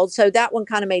spoiled. So that one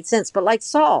kind of made sense. But like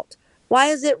salt, why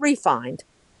is it refined?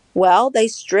 Well, they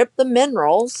strip the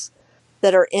minerals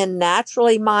that are in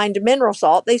naturally mined mineral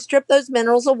salt. They strip those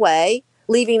minerals away,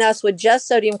 leaving us with just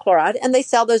sodium chloride, and they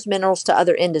sell those minerals to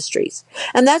other industries.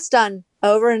 And that's done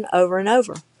over and over and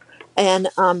over. And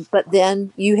but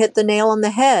then you hit the nail on the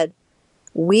head.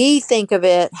 We think of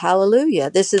it, hallelujah,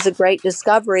 this is a great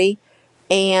discovery,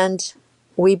 and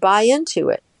we buy into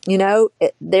it.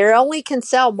 They only can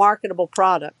sell marketable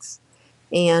products.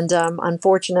 And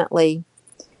unfortunately,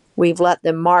 we've let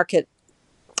them market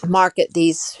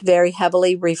these very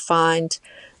heavily refined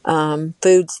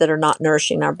foods that are not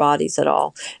nourishing our bodies at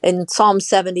all. In Psalm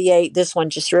 78, this one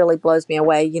just really blows me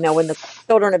away. When the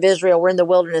children of Israel were in the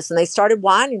wilderness and they started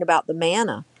whining about the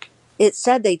manna, it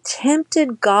said they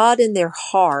tempted God in their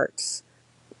hearts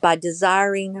by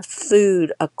desiring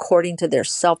food according to their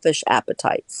selfish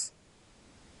appetites.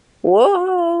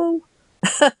 Whoa!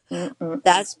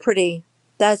 That's pretty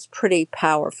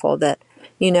powerful that,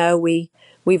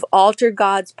 we've altered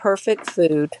God's perfect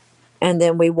food, and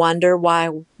then we wonder why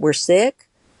we're sick,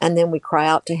 and then we cry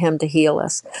out to him to heal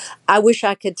us. I wish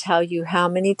I could tell you how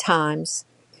many times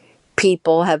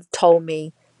people have told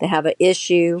me they have an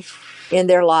issue in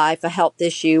their life, a health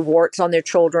issue, warts on their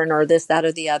children, or this, that,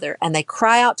 or the other, and they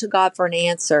cry out to God for an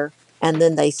answer, and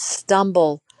then they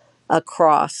stumble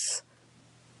across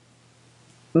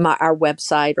our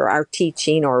website or our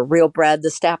teaching or Real Bread,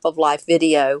 the Staff of Life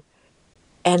video,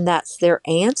 and that's their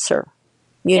answer.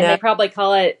 And they probably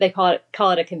call it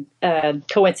a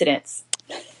coincidence.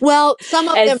 Well, some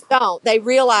of them don't. They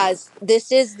realize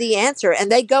this is the answer,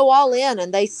 and they go all in,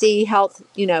 and they see health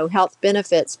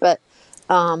benefits. But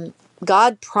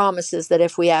God promises that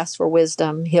if we ask for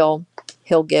wisdom, He'll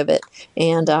give it.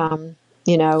 And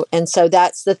and so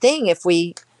that's the thing. If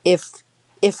we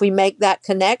make that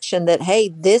connection that, hey,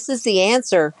 this is the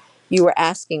answer you were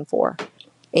asking for.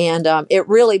 And it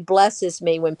really blesses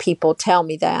me when people tell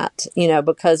me that,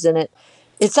 because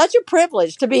it's such a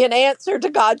privilege to be an answer to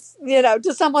God's,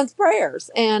 to someone's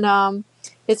prayers. And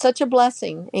it's such a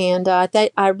blessing. And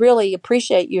I really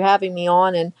appreciate you having me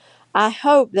on. And I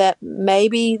hope that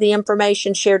maybe the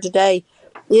information shared today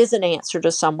is an answer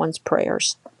to someone's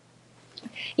prayers.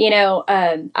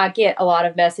 I get a lot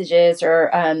of messages,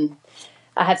 or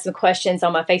I have some questions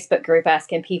on my Facebook group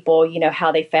asking people,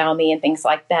 how they found me and things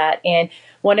like that. And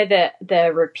one of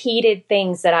the repeated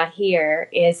things that I hear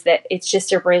is that it's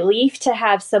just a relief to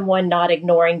have someone not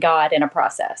ignoring God in a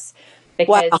process.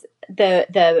 Because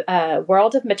the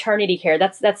world of maternity care,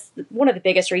 that's one of the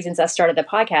biggest reasons I started the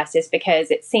podcast, is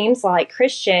because it seems like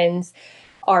Christians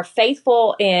are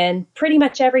faithful in pretty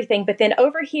much everything, but then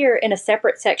over here in a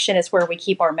separate section is where we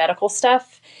keep our medical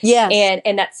stuff. Yes.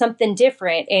 And that's something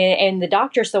different. And the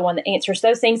doctor's the one that answers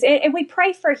those things. And we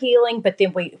pray for healing, but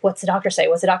then what's the doctor say?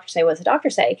 What's the doctor say? What's the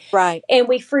doctor say? Right. And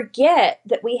we forget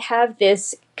that we have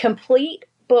this complete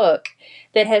book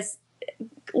that has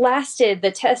lasted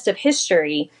the test of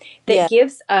history, that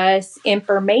gives us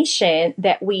information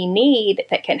that we need,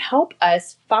 that can help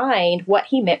us find what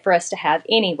He meant for us to have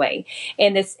anyway.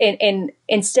 And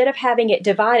instead of having it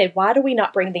divided, why do we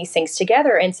not bring these things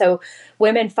together? And so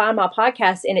women find my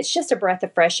podcast, and it's just a breath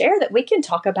of fresh air that we can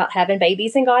talk about having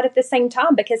babies and God at the same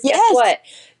time. Because guess what?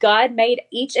 God made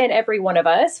each and every one of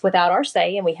us without our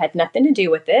say, and we had nothing to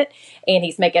do with it. And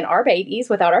He's making our babies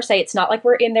without our say. It's not like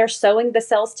we're in there sewing the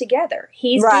cells together.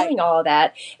 He's doing all of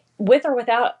that with or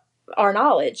without our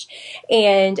knowledge.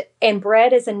 And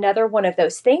bread is another one of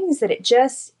those things that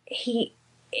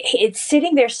it's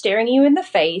sitting there staring you in the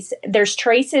face. There's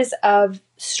traces of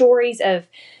stories of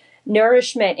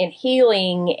nourishment and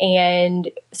healing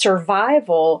and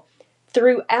survival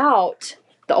throughout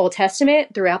the Old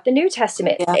Testament, throughout the New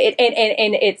Testament. And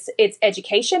it's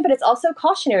education, but it's also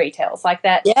cautionary tales like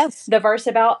that. Yes. The verse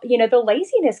about, the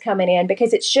laziness coming in,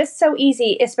 because it's just so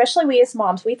easy, especially we as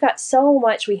moms, we've got so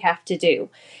much we have to do.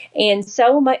 And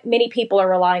so many people are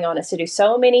relying on us to do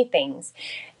so many things.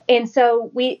 And so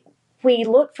we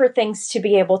look for things to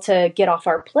be able to get off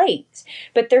our plate,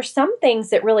 but there's some things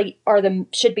that really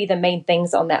should be the main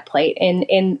things on that plate.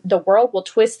 And the world will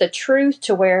twist the truth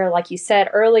to where, like you said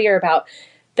earlier, about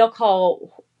they'll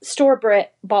call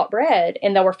store-bought bread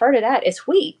and they'll refer to that as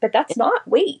wheat, but that's not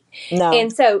wheat. No.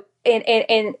 And so,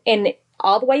 and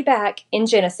all the way back in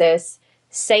Genesis,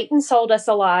 Satan sold us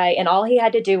a lie, and all he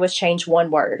had to do was change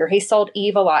one word. Or he sold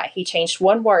Eve a lie. He changed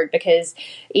one word, because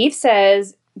Eve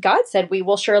says, God said, we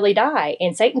will surely die.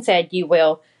 And Satan said, you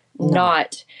will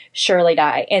not surely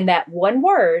die. And that one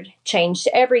word changed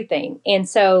everything. And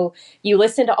so you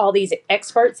listen to all these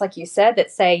experts, like you said,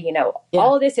 that say,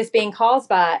 all of this is being caused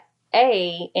by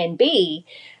A and B.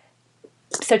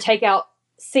 So take out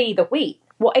C, the wheat.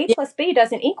 Well, A plus B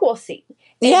doesn't equal C.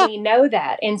 And we know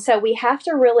that. And so we have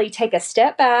to really take a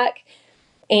step back.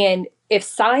 And if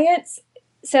science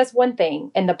says one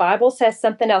thing and the Bible says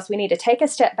something else, we need to take a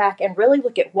step back and really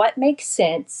look at what makes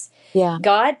sense. Yeah.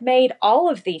 God made all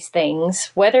of these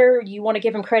things, whether you want to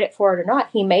give Him credit for it or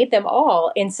not. He made them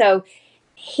all. And so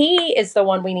He is the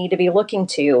one we need to be looking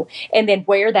to. And then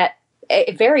where that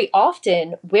very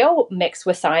often will mix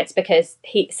with science, because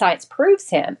science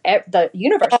proves Him. The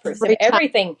universe proves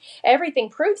Him. Everything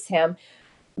proves Him.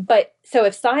 But so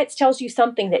if science tells you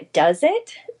something that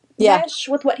doesn't mesh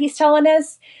with what He's telling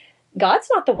us, God's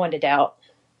not the one to doubt.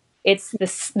 It's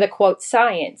the quote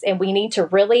science. And we need to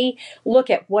really look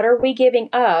at what are we giving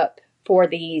up for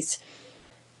these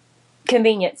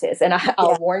conveniences. And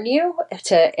I'll warn you,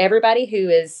 to everybody who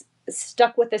is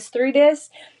stuck with us through this,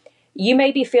 you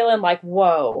may be feeling like,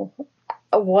 whoa,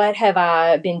 what have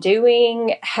I been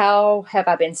doing? How have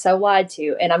I been so lied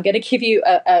to? And I'm going to give you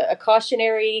a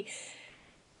cautionary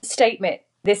statement.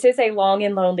 This is a long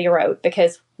and lonely road,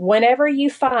 because whenever you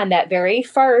find that very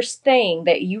first thing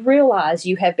that you realize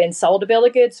you have been sold a bill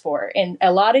of goods for, and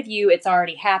a lot of you, it's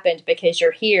already happened because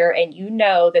you're here and you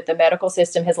know that the medical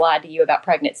system has lied to you about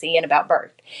pregnancy and about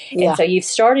birth. And so you've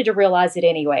started to realize it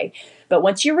anyway. But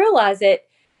once you realize it,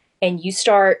 and you'll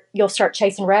start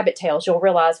chasing rabbit tails. You'll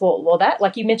realize, well, that,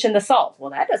 like you mentioned the salt,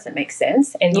 well, that doesn't make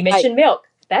sense. And you mentioned milk,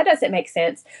 that doesn't make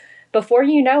sense. Before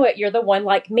you know it, you're the one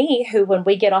like me who, when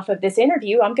we get off of this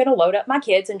interview, I'm going to load up my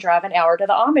kids and drive an hour to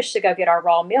the Amish to go get our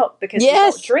raw milk because we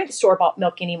don't drink store-bought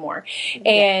milk anymore.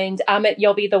 And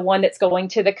you'll be the one that's going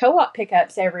to the co-op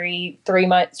pickups every 3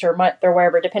 months or month or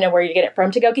wherever, depending on where you get it from,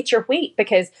 to go get your wheat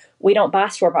because we don't buy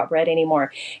store-bought bread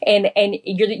anymore. And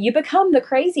you become the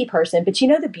crazy person. But you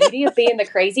know the beauty of being the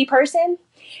crazy person?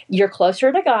 You're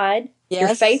closer to God.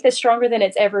 Your faith is stronger than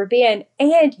it's ever been.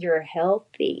 And you're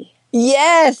healthy.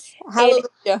 Yes.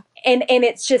 Hallelujah. And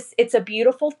it's a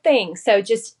beautiful thing. So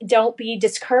just don't be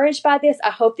discouraged by this. I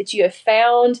hope that you have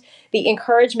found the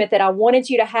encouragement that I wanted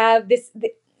you to have.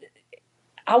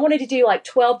 I wanted to do like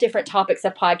 12 different topics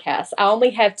of podcasts. I only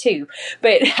have 2,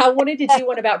 but I wanted to do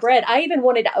one about bread. I even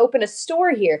wanted to open a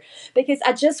store here because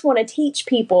I just want to teach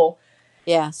people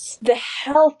the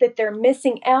health that they're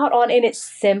missing out on. And it's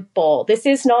simple. This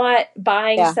is not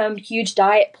buying some huge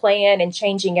diet plan and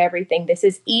changing everything. This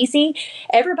is easy.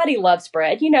 Everybody loves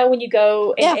bread. You know, when you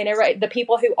go and the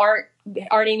people who aren't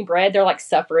eating bread, they're like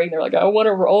suffering. They're like, I want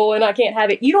a roll and I can't have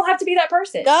it. You don't have to be that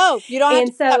person. No, you don't have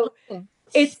to be that person.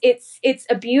 It's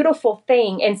a beautiful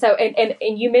thing. And so,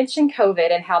 and you mentioned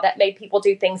COVID and how that made people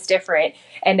do things different.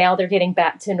 And now they're getting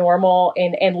back to normal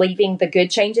and leaving the good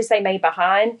changes they made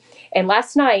behind. And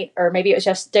last night, or maybe it was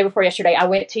just the day before yesterday, I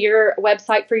went to your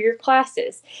website for your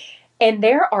classes. And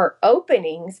there are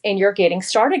openings in your getting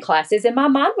started classes. And my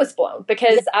mind was blown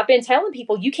because I've been telling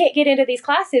people you can't get into these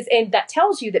classes. And that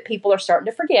tells you that people are starting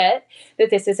to forget that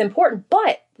this is important.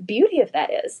 But the beauty of that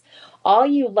is all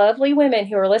you lovely women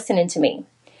who are listening to me,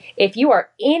 if you are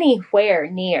anywhere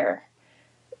near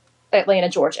Atlanta,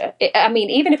 Georgia,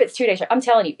 even if it's 2 days, I'm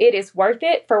telling you, it is worth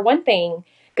it. For one thing,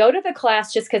 go to the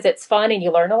class just because it's fun and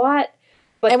you learn a lot.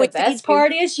 But the best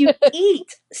part is you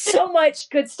eat so much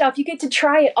good stuff. You get to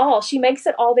try it all. She makes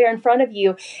it all there in front of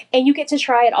you and you get to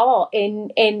try it all.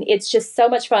 And it's just so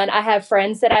much fun. I have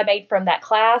friends that I made from that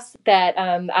class that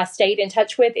I stayed in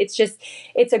touch with.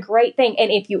 It's a great thing. And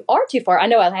if you are too far, I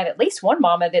know I have at least one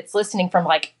mama that's listening from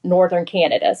like Northern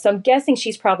Canada. So I'm guessing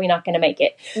she's probably not going to make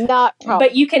it. Not probably.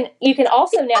 But you can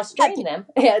also now stream them.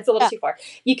 Yeah, it's a little too far.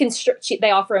 You can,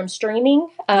 they offer them streaming.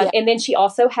 And then Sue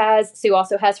also has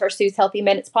her Sue's Healthy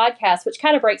Minutes podcast, which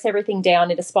kind of breaks everything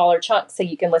down into smaller chunks so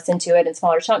you can listen to it in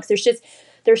smaller chunks.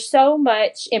 There's so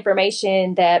much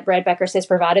information that Beckers has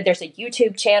provided. There's a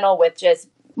YouTube channel with just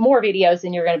more videos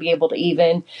than you're going to be able to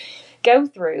even go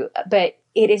through. But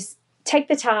take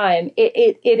the time.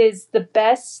 It is the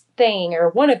best thing, or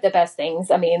one of the best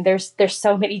things. I mean, there's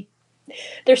so many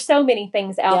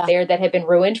things out there that have been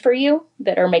ruined for you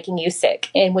that are making you sick.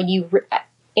 And when you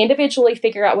individually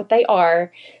figure out what they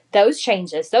are, those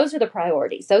changes, those are the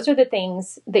priorities. Those are the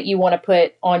things that you want to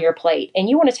put on your plate. And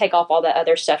you want to take off all that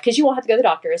other stuff because you won't have to go to the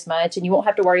doctor as much and you won't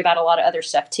have to worry about a lot of other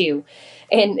stuff too.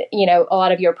 And, a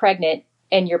lot of you are pregnant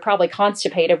and you're probably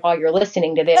constipated while you're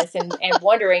listening to this and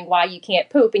wondering why you can't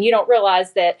poop. And you don't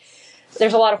realize that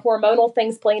there's a lot of hormonal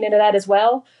things playing into that as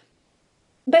well.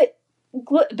 But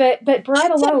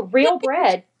bread alone, real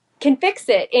bread, can fix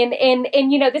it. And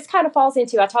this kind of falls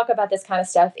into, I talk about this kind of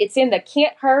stuff. It's in the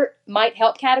can't hurt, might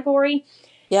help category.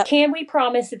 Yep. Can we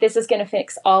promise that this is going to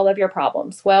fix all of your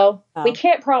problems? Well, we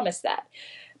can't promise that.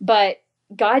 But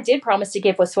God did promise to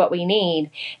give us what we need.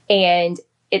 And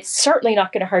it's certainly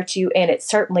not going to hurt you. And it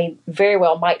certainly very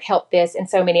well might help this and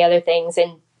so many other things.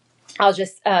 And I'll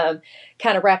just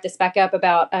kind of wrap this back up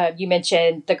about, you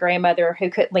mentioned the grandmother who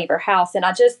couldn't leave her house. And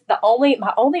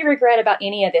my only regret about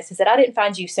any of this is that I didn't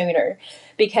find you sooner,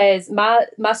 because my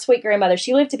sweet grandmother,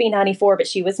 she lived to be 94, but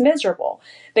she was miserable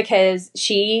because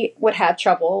she would have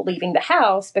trouble leaving the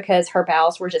house because her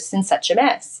bowels were just in such a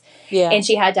mess. Yeah. And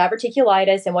she had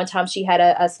diverticulitis. And one time she had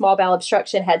a small bowel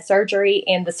obstruction, had surgery,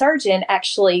 and the surgeon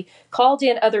actually called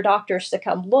in other doctors to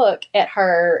come look at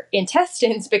her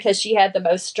intestines because she had the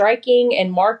most striking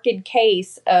and marked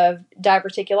case of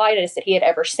diverticulitis that he had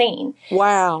ever seen.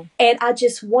 Wow. And I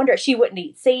just wonder, she wouldn't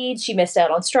eat seeds. She missed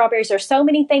out on strawberries. There's so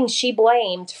many things she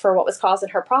blamed for what was causing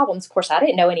her problems. Of course, I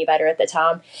didn't know any better at the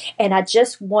time. And I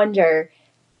just wonder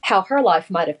how her life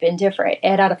might have been different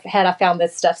had I found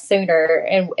this stuff sooner,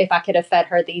 and if I could have fed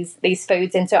her these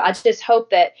foods. And so I just hope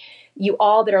that you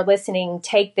all that are listening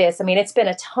take this. I mean, it's been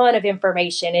a ton of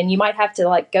information, and you might have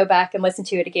to go back and listen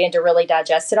to it again to really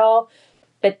digest it all.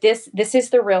 But this is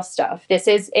the real stuff. This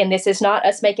is not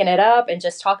us making it up and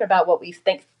just talking about what we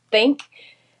think.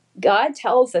 God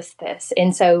tells us this.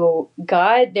 And so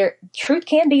truth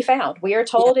can be found. We are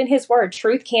told in his word,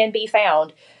 truth can be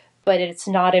found, but it's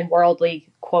not in worldly,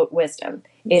 quote, wisdom.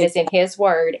 It is in His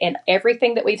Word. And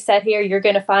everything that we've said here, you're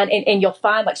going to find, and you'll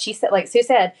find, like she said, like Sue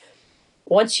said,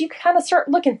 once you kind of start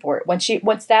looking for it,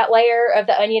 once that layer of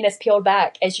the onion is peeled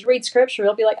back, as you read scripture,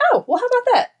 you'll be like, oh, well, how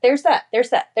about that? There's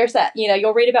that.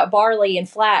 You'll read about barley and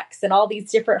flax and all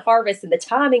these different harvests and the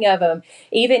timing of them.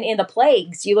 Even in the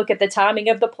plagues, you look at the timing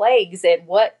of the plagues and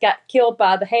what got killed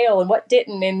by the hail and what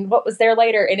didn't and what was there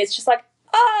later. And it's just like,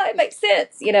 it makes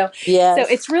sense, Yes. So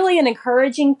it's really an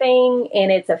encouraging thing,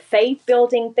 and it's a faith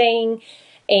building thing.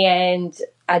 And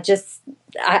I'm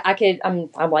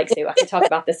like Sue. I could talk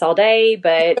about this all day,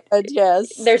 but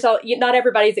yes, not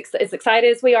everybody's as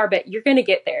excited as we are, but you're going to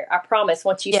get there. I promise.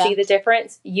 Once you see the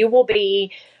difference, you will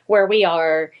be where we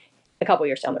are a couple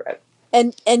years down the road.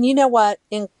 And you know what?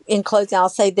 In closing, I'll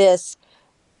say this: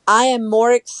 I am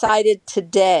more excited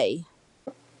today,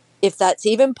 if that's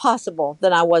even possible,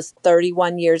 than I was 32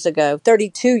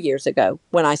 years ago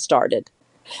when I started.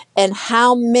 And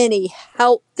how many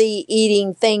healthy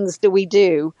eating things do we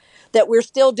do that we're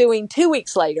still doing 2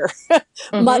 weeks later,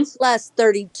 much less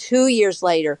 32 years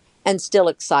later, and still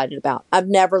excited about? I've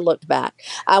never looked back.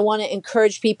 I want to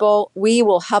encourage people. We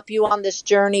will help you on this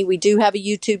journey. We do have a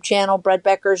YouTube channel, Bread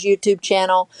Beckers YouTube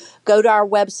channel. Go to our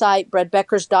website,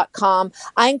 breadbeckers.com.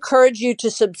 I encourage you to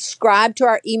subscribe to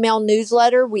our email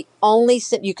newsletter.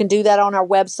 You can do that on our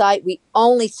website. We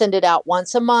only send it out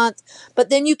once a month, but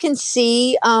then you can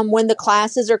see when the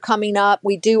classes are coming up.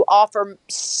 We do offer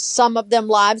some of them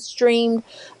live streamed.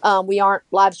 We aren't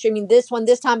live streaming this one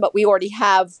this time, but we already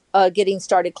have a Getting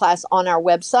Started class on our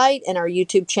website and our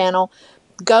YouTube channel.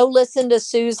 Go listen to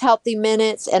Sue's Healthy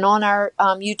Minutes, and on our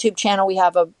YouTube channel we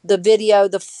have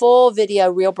the full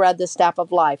video, Real Bread, the Staff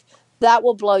of Life. That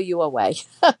will blow you away.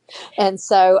 And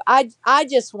so I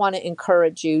just want to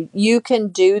encourage you. You can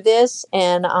do this,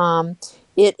 and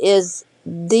it is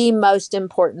the most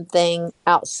important thing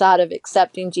outside of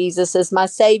accepting Jesus as my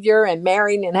Savior and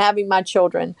marrying and having my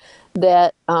children.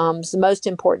 That is the most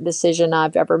important decision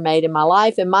I've ever made in my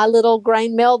life. And my little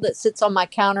grain mill that sits on my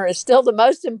counter is still the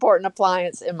most important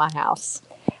appliance in my house.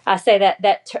 I say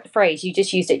that phrase, you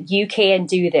just used it. You can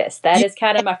do this. That is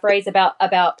kind of my phrase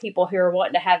about people who are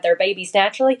wanting to have their babies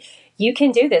naturally. You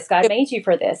can do this. God made you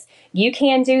for this. You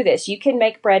can do this. You can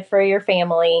make bread for your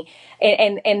family.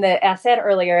 And I said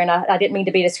earlier, and I didn't mean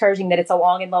to be discouraging, that it's a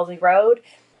long and lonely road,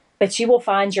 but you will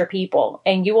find your people,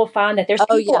 and you will find that there's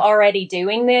people already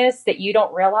doing this, that you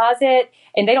don't realize it,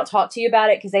 and they don't talk to you about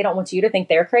it because they don't want you to think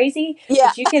they're crazy. Yeah.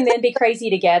 But you can then be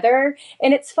crazy together,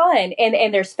 and it's fun.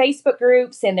 And there's Facebook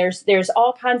groups, and there's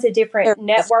all kinds of different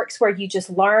networks where you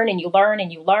just learn and you learn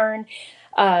and you learn.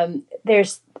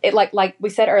 Like we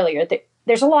said earlier,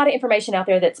 there's a lot of information out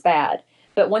there that's bad.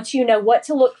 But once you know what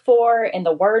to look for and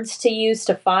the words to use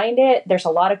to find it, there's a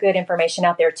lot of good information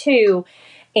out there too.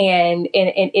 And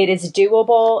it is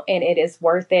doable, and it is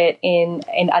worth it.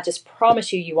 And I just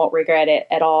promise you won't regret it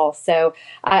at all. So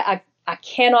I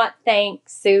cannot thank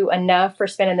Sue enough for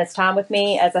spending this time with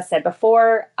me. As I said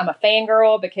before, I'm a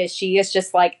fangirl because she is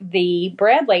just like the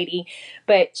bread lady,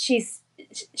 but she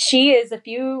is a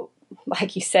few,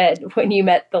 like you said, when you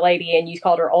met the lady and you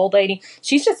called her old lady,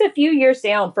 she's just a few years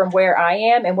down from where I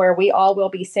am and where we all will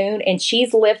be soon. And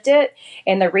she's lived it.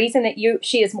 And the reason that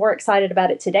she is more excited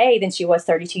about it today than she was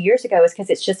 32 years ago is because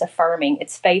it's just affirming.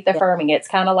 It's faith affirming. It's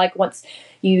kind of like once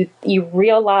you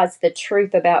realize the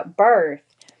truth about birth,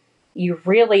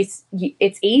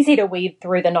 it's easy to weed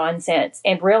through the nonsense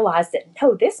and realize that,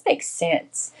 no, this makes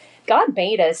sense. God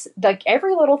made us, like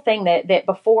every little thing that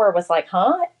before was like,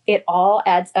 it all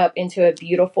adds up into a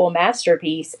beautiful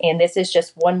masterpiece. And this is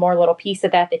just one more little piece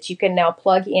of that you can now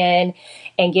plug in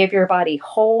and give your body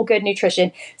whole good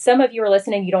nutrition. Some of you are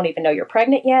listening, you don't even know you're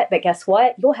pregnant yet, but guess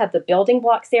what? You'll have the building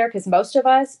blocks there, because most of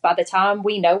us, by the time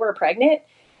we know we're pregnant,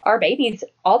 our babies,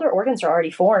 all their organs are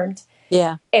already formed.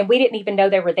 Yeah. And we didn't even know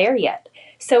they were there yet.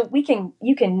 So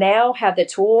you can now have the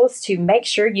tools to make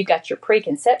sure you've got your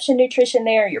preconception nutrition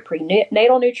there, your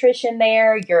prenatal nutrition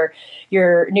there,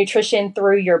 your nutrition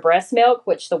through your breast milk,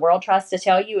 which the world tries to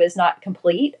tell you is not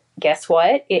complete. Guess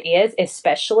what? It is,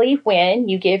 especially when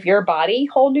you give your body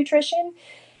whole nutrition.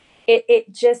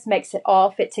 It just makes it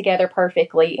all fit together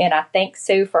perfectly. And I thank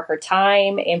Sue for her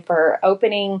time and for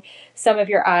opening some of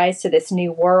your eyes to this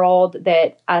new world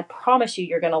that I promise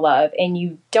you're going to love. And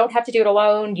you don't have to do it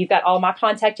alone. You've got all my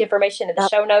contact information in the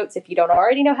show notes. If you don't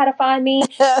already know how to find me,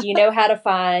 you know how to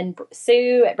find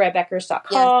Sue at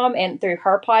breadbeckers.com and through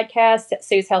her podcast,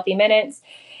 Sue's Healthy Minutes.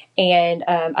 And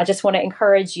I just want to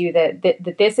encourage you that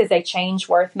this is a change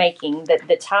worth making, that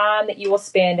the time that you will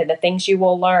spend and the things you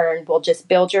will learn will just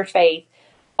build your faith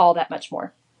all that much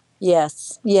more.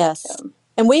 Yes.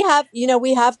 And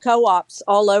we have co-ops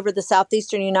all over the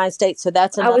southeastern United States. So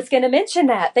that's I another. was going to mention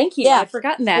that. Thank you. Yeah. I'd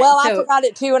forgotten that. Well, I forgot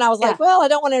it too. And I was like, Yeah. well, I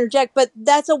don't want to interject, but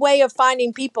that's a way of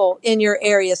finding people in your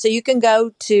area. So you can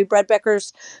go to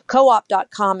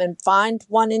breadbeckerscoop.com and find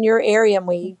one in your area, and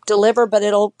we deliver, but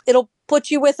it'll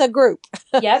put you with a group.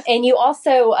 Yep. And you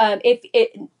also,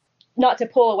 not to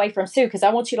pull away from Sue, because I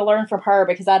want you to learn from her,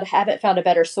 because I haven't found a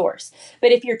better source.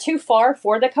 But if you're too far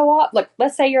for the co-op, like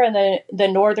let's say you're in the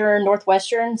northern,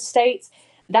 northwestern states,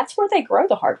 that's where they grow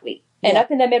the hard wheat. And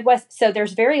up in the Midwest, so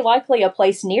there's very likely a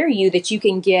place near you that you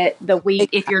can get the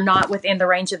wheat if you're not within the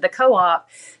range of the co-op,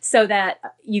 so that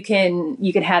you can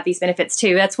have these benefits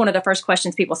too. That's one of the first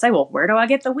questions people say. Well, where do I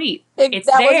get the wheat? It's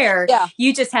there.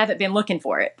 You just haven't been looking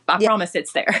for it. I promise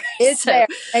it's there. It's there.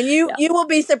 And you will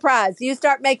be surprised. You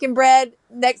start making bread,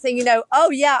 next thing you know,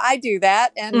 oh yeah, I do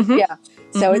that. And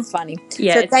so it's funny.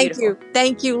 Yeah, so thank you.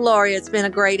 Thank you, Lori. It's been a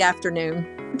great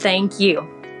afternoon. Thank you.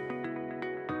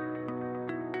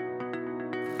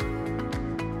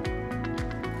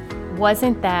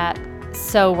 Wasn't that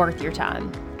so worth your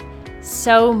time?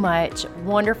 So much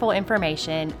wonderful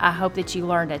information. I hope that you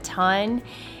learned a ton.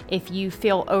 If you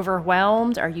feel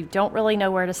overwhelmed or you don't really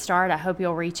know where to start, I hope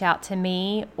you'll reach out to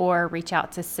me or reach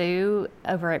out to Sue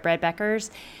over at Beckers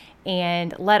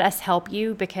and let us help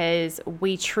you, because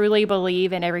we truly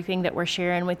believe in everything that we're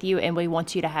sharing with you, and we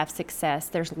want you to have success.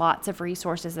 There's lots of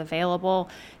resources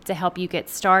available to help you get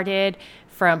started,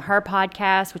 from her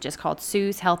podcast, which is called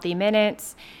Sue's Healthy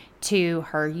Minutes, to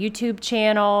her YouTube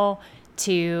channel,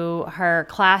 to her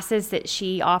classes that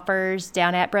she offers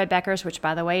down at Beckers, which,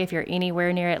 by the way, if you're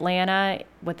anywhere near Atlanta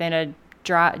within a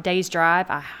day's drive,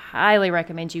 I highly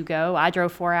recommend you go. I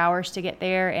drove 4 hours to get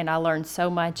there, and I learned so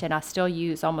much, and I still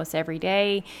use almost every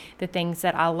day the things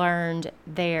that I learned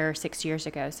there 6 years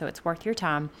ago. So it's worth your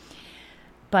time.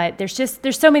 But there's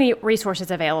so many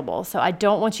resources available. So I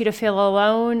don't want you to feel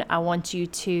alone. I want you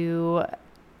to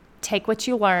take what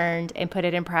you learned and put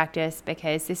it in practice,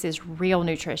 because this is real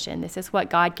nutrition. This is what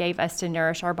God gave us to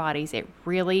nourish our bodies. It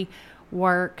really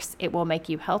works. It will make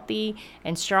you healthy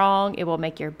and strong. It will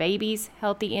make your babies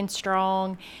healthy and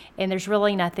strong. And there's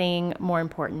really nothing more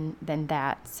important than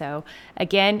that. So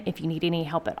again, if you need any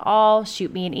help at all,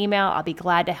 shoot me an email. I'll be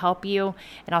glad to help you.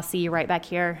 And I'll see you right back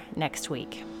here next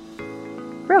week.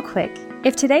 Real quick,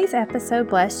 if today's episode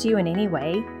blessed you in any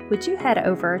way, would you head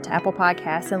over to Apple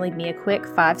Podcasts and leave me a quick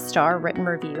 5-star written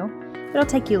review? It'll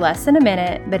take you less than a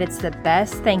minute, but it's the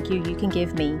best thank you you can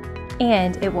give me.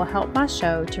 And it will help my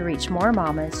show to reach more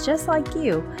mamas just like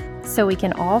you, so we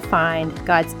can all find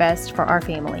God's best for our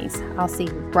families. I'll see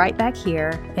you right back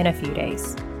here in a few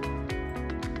days.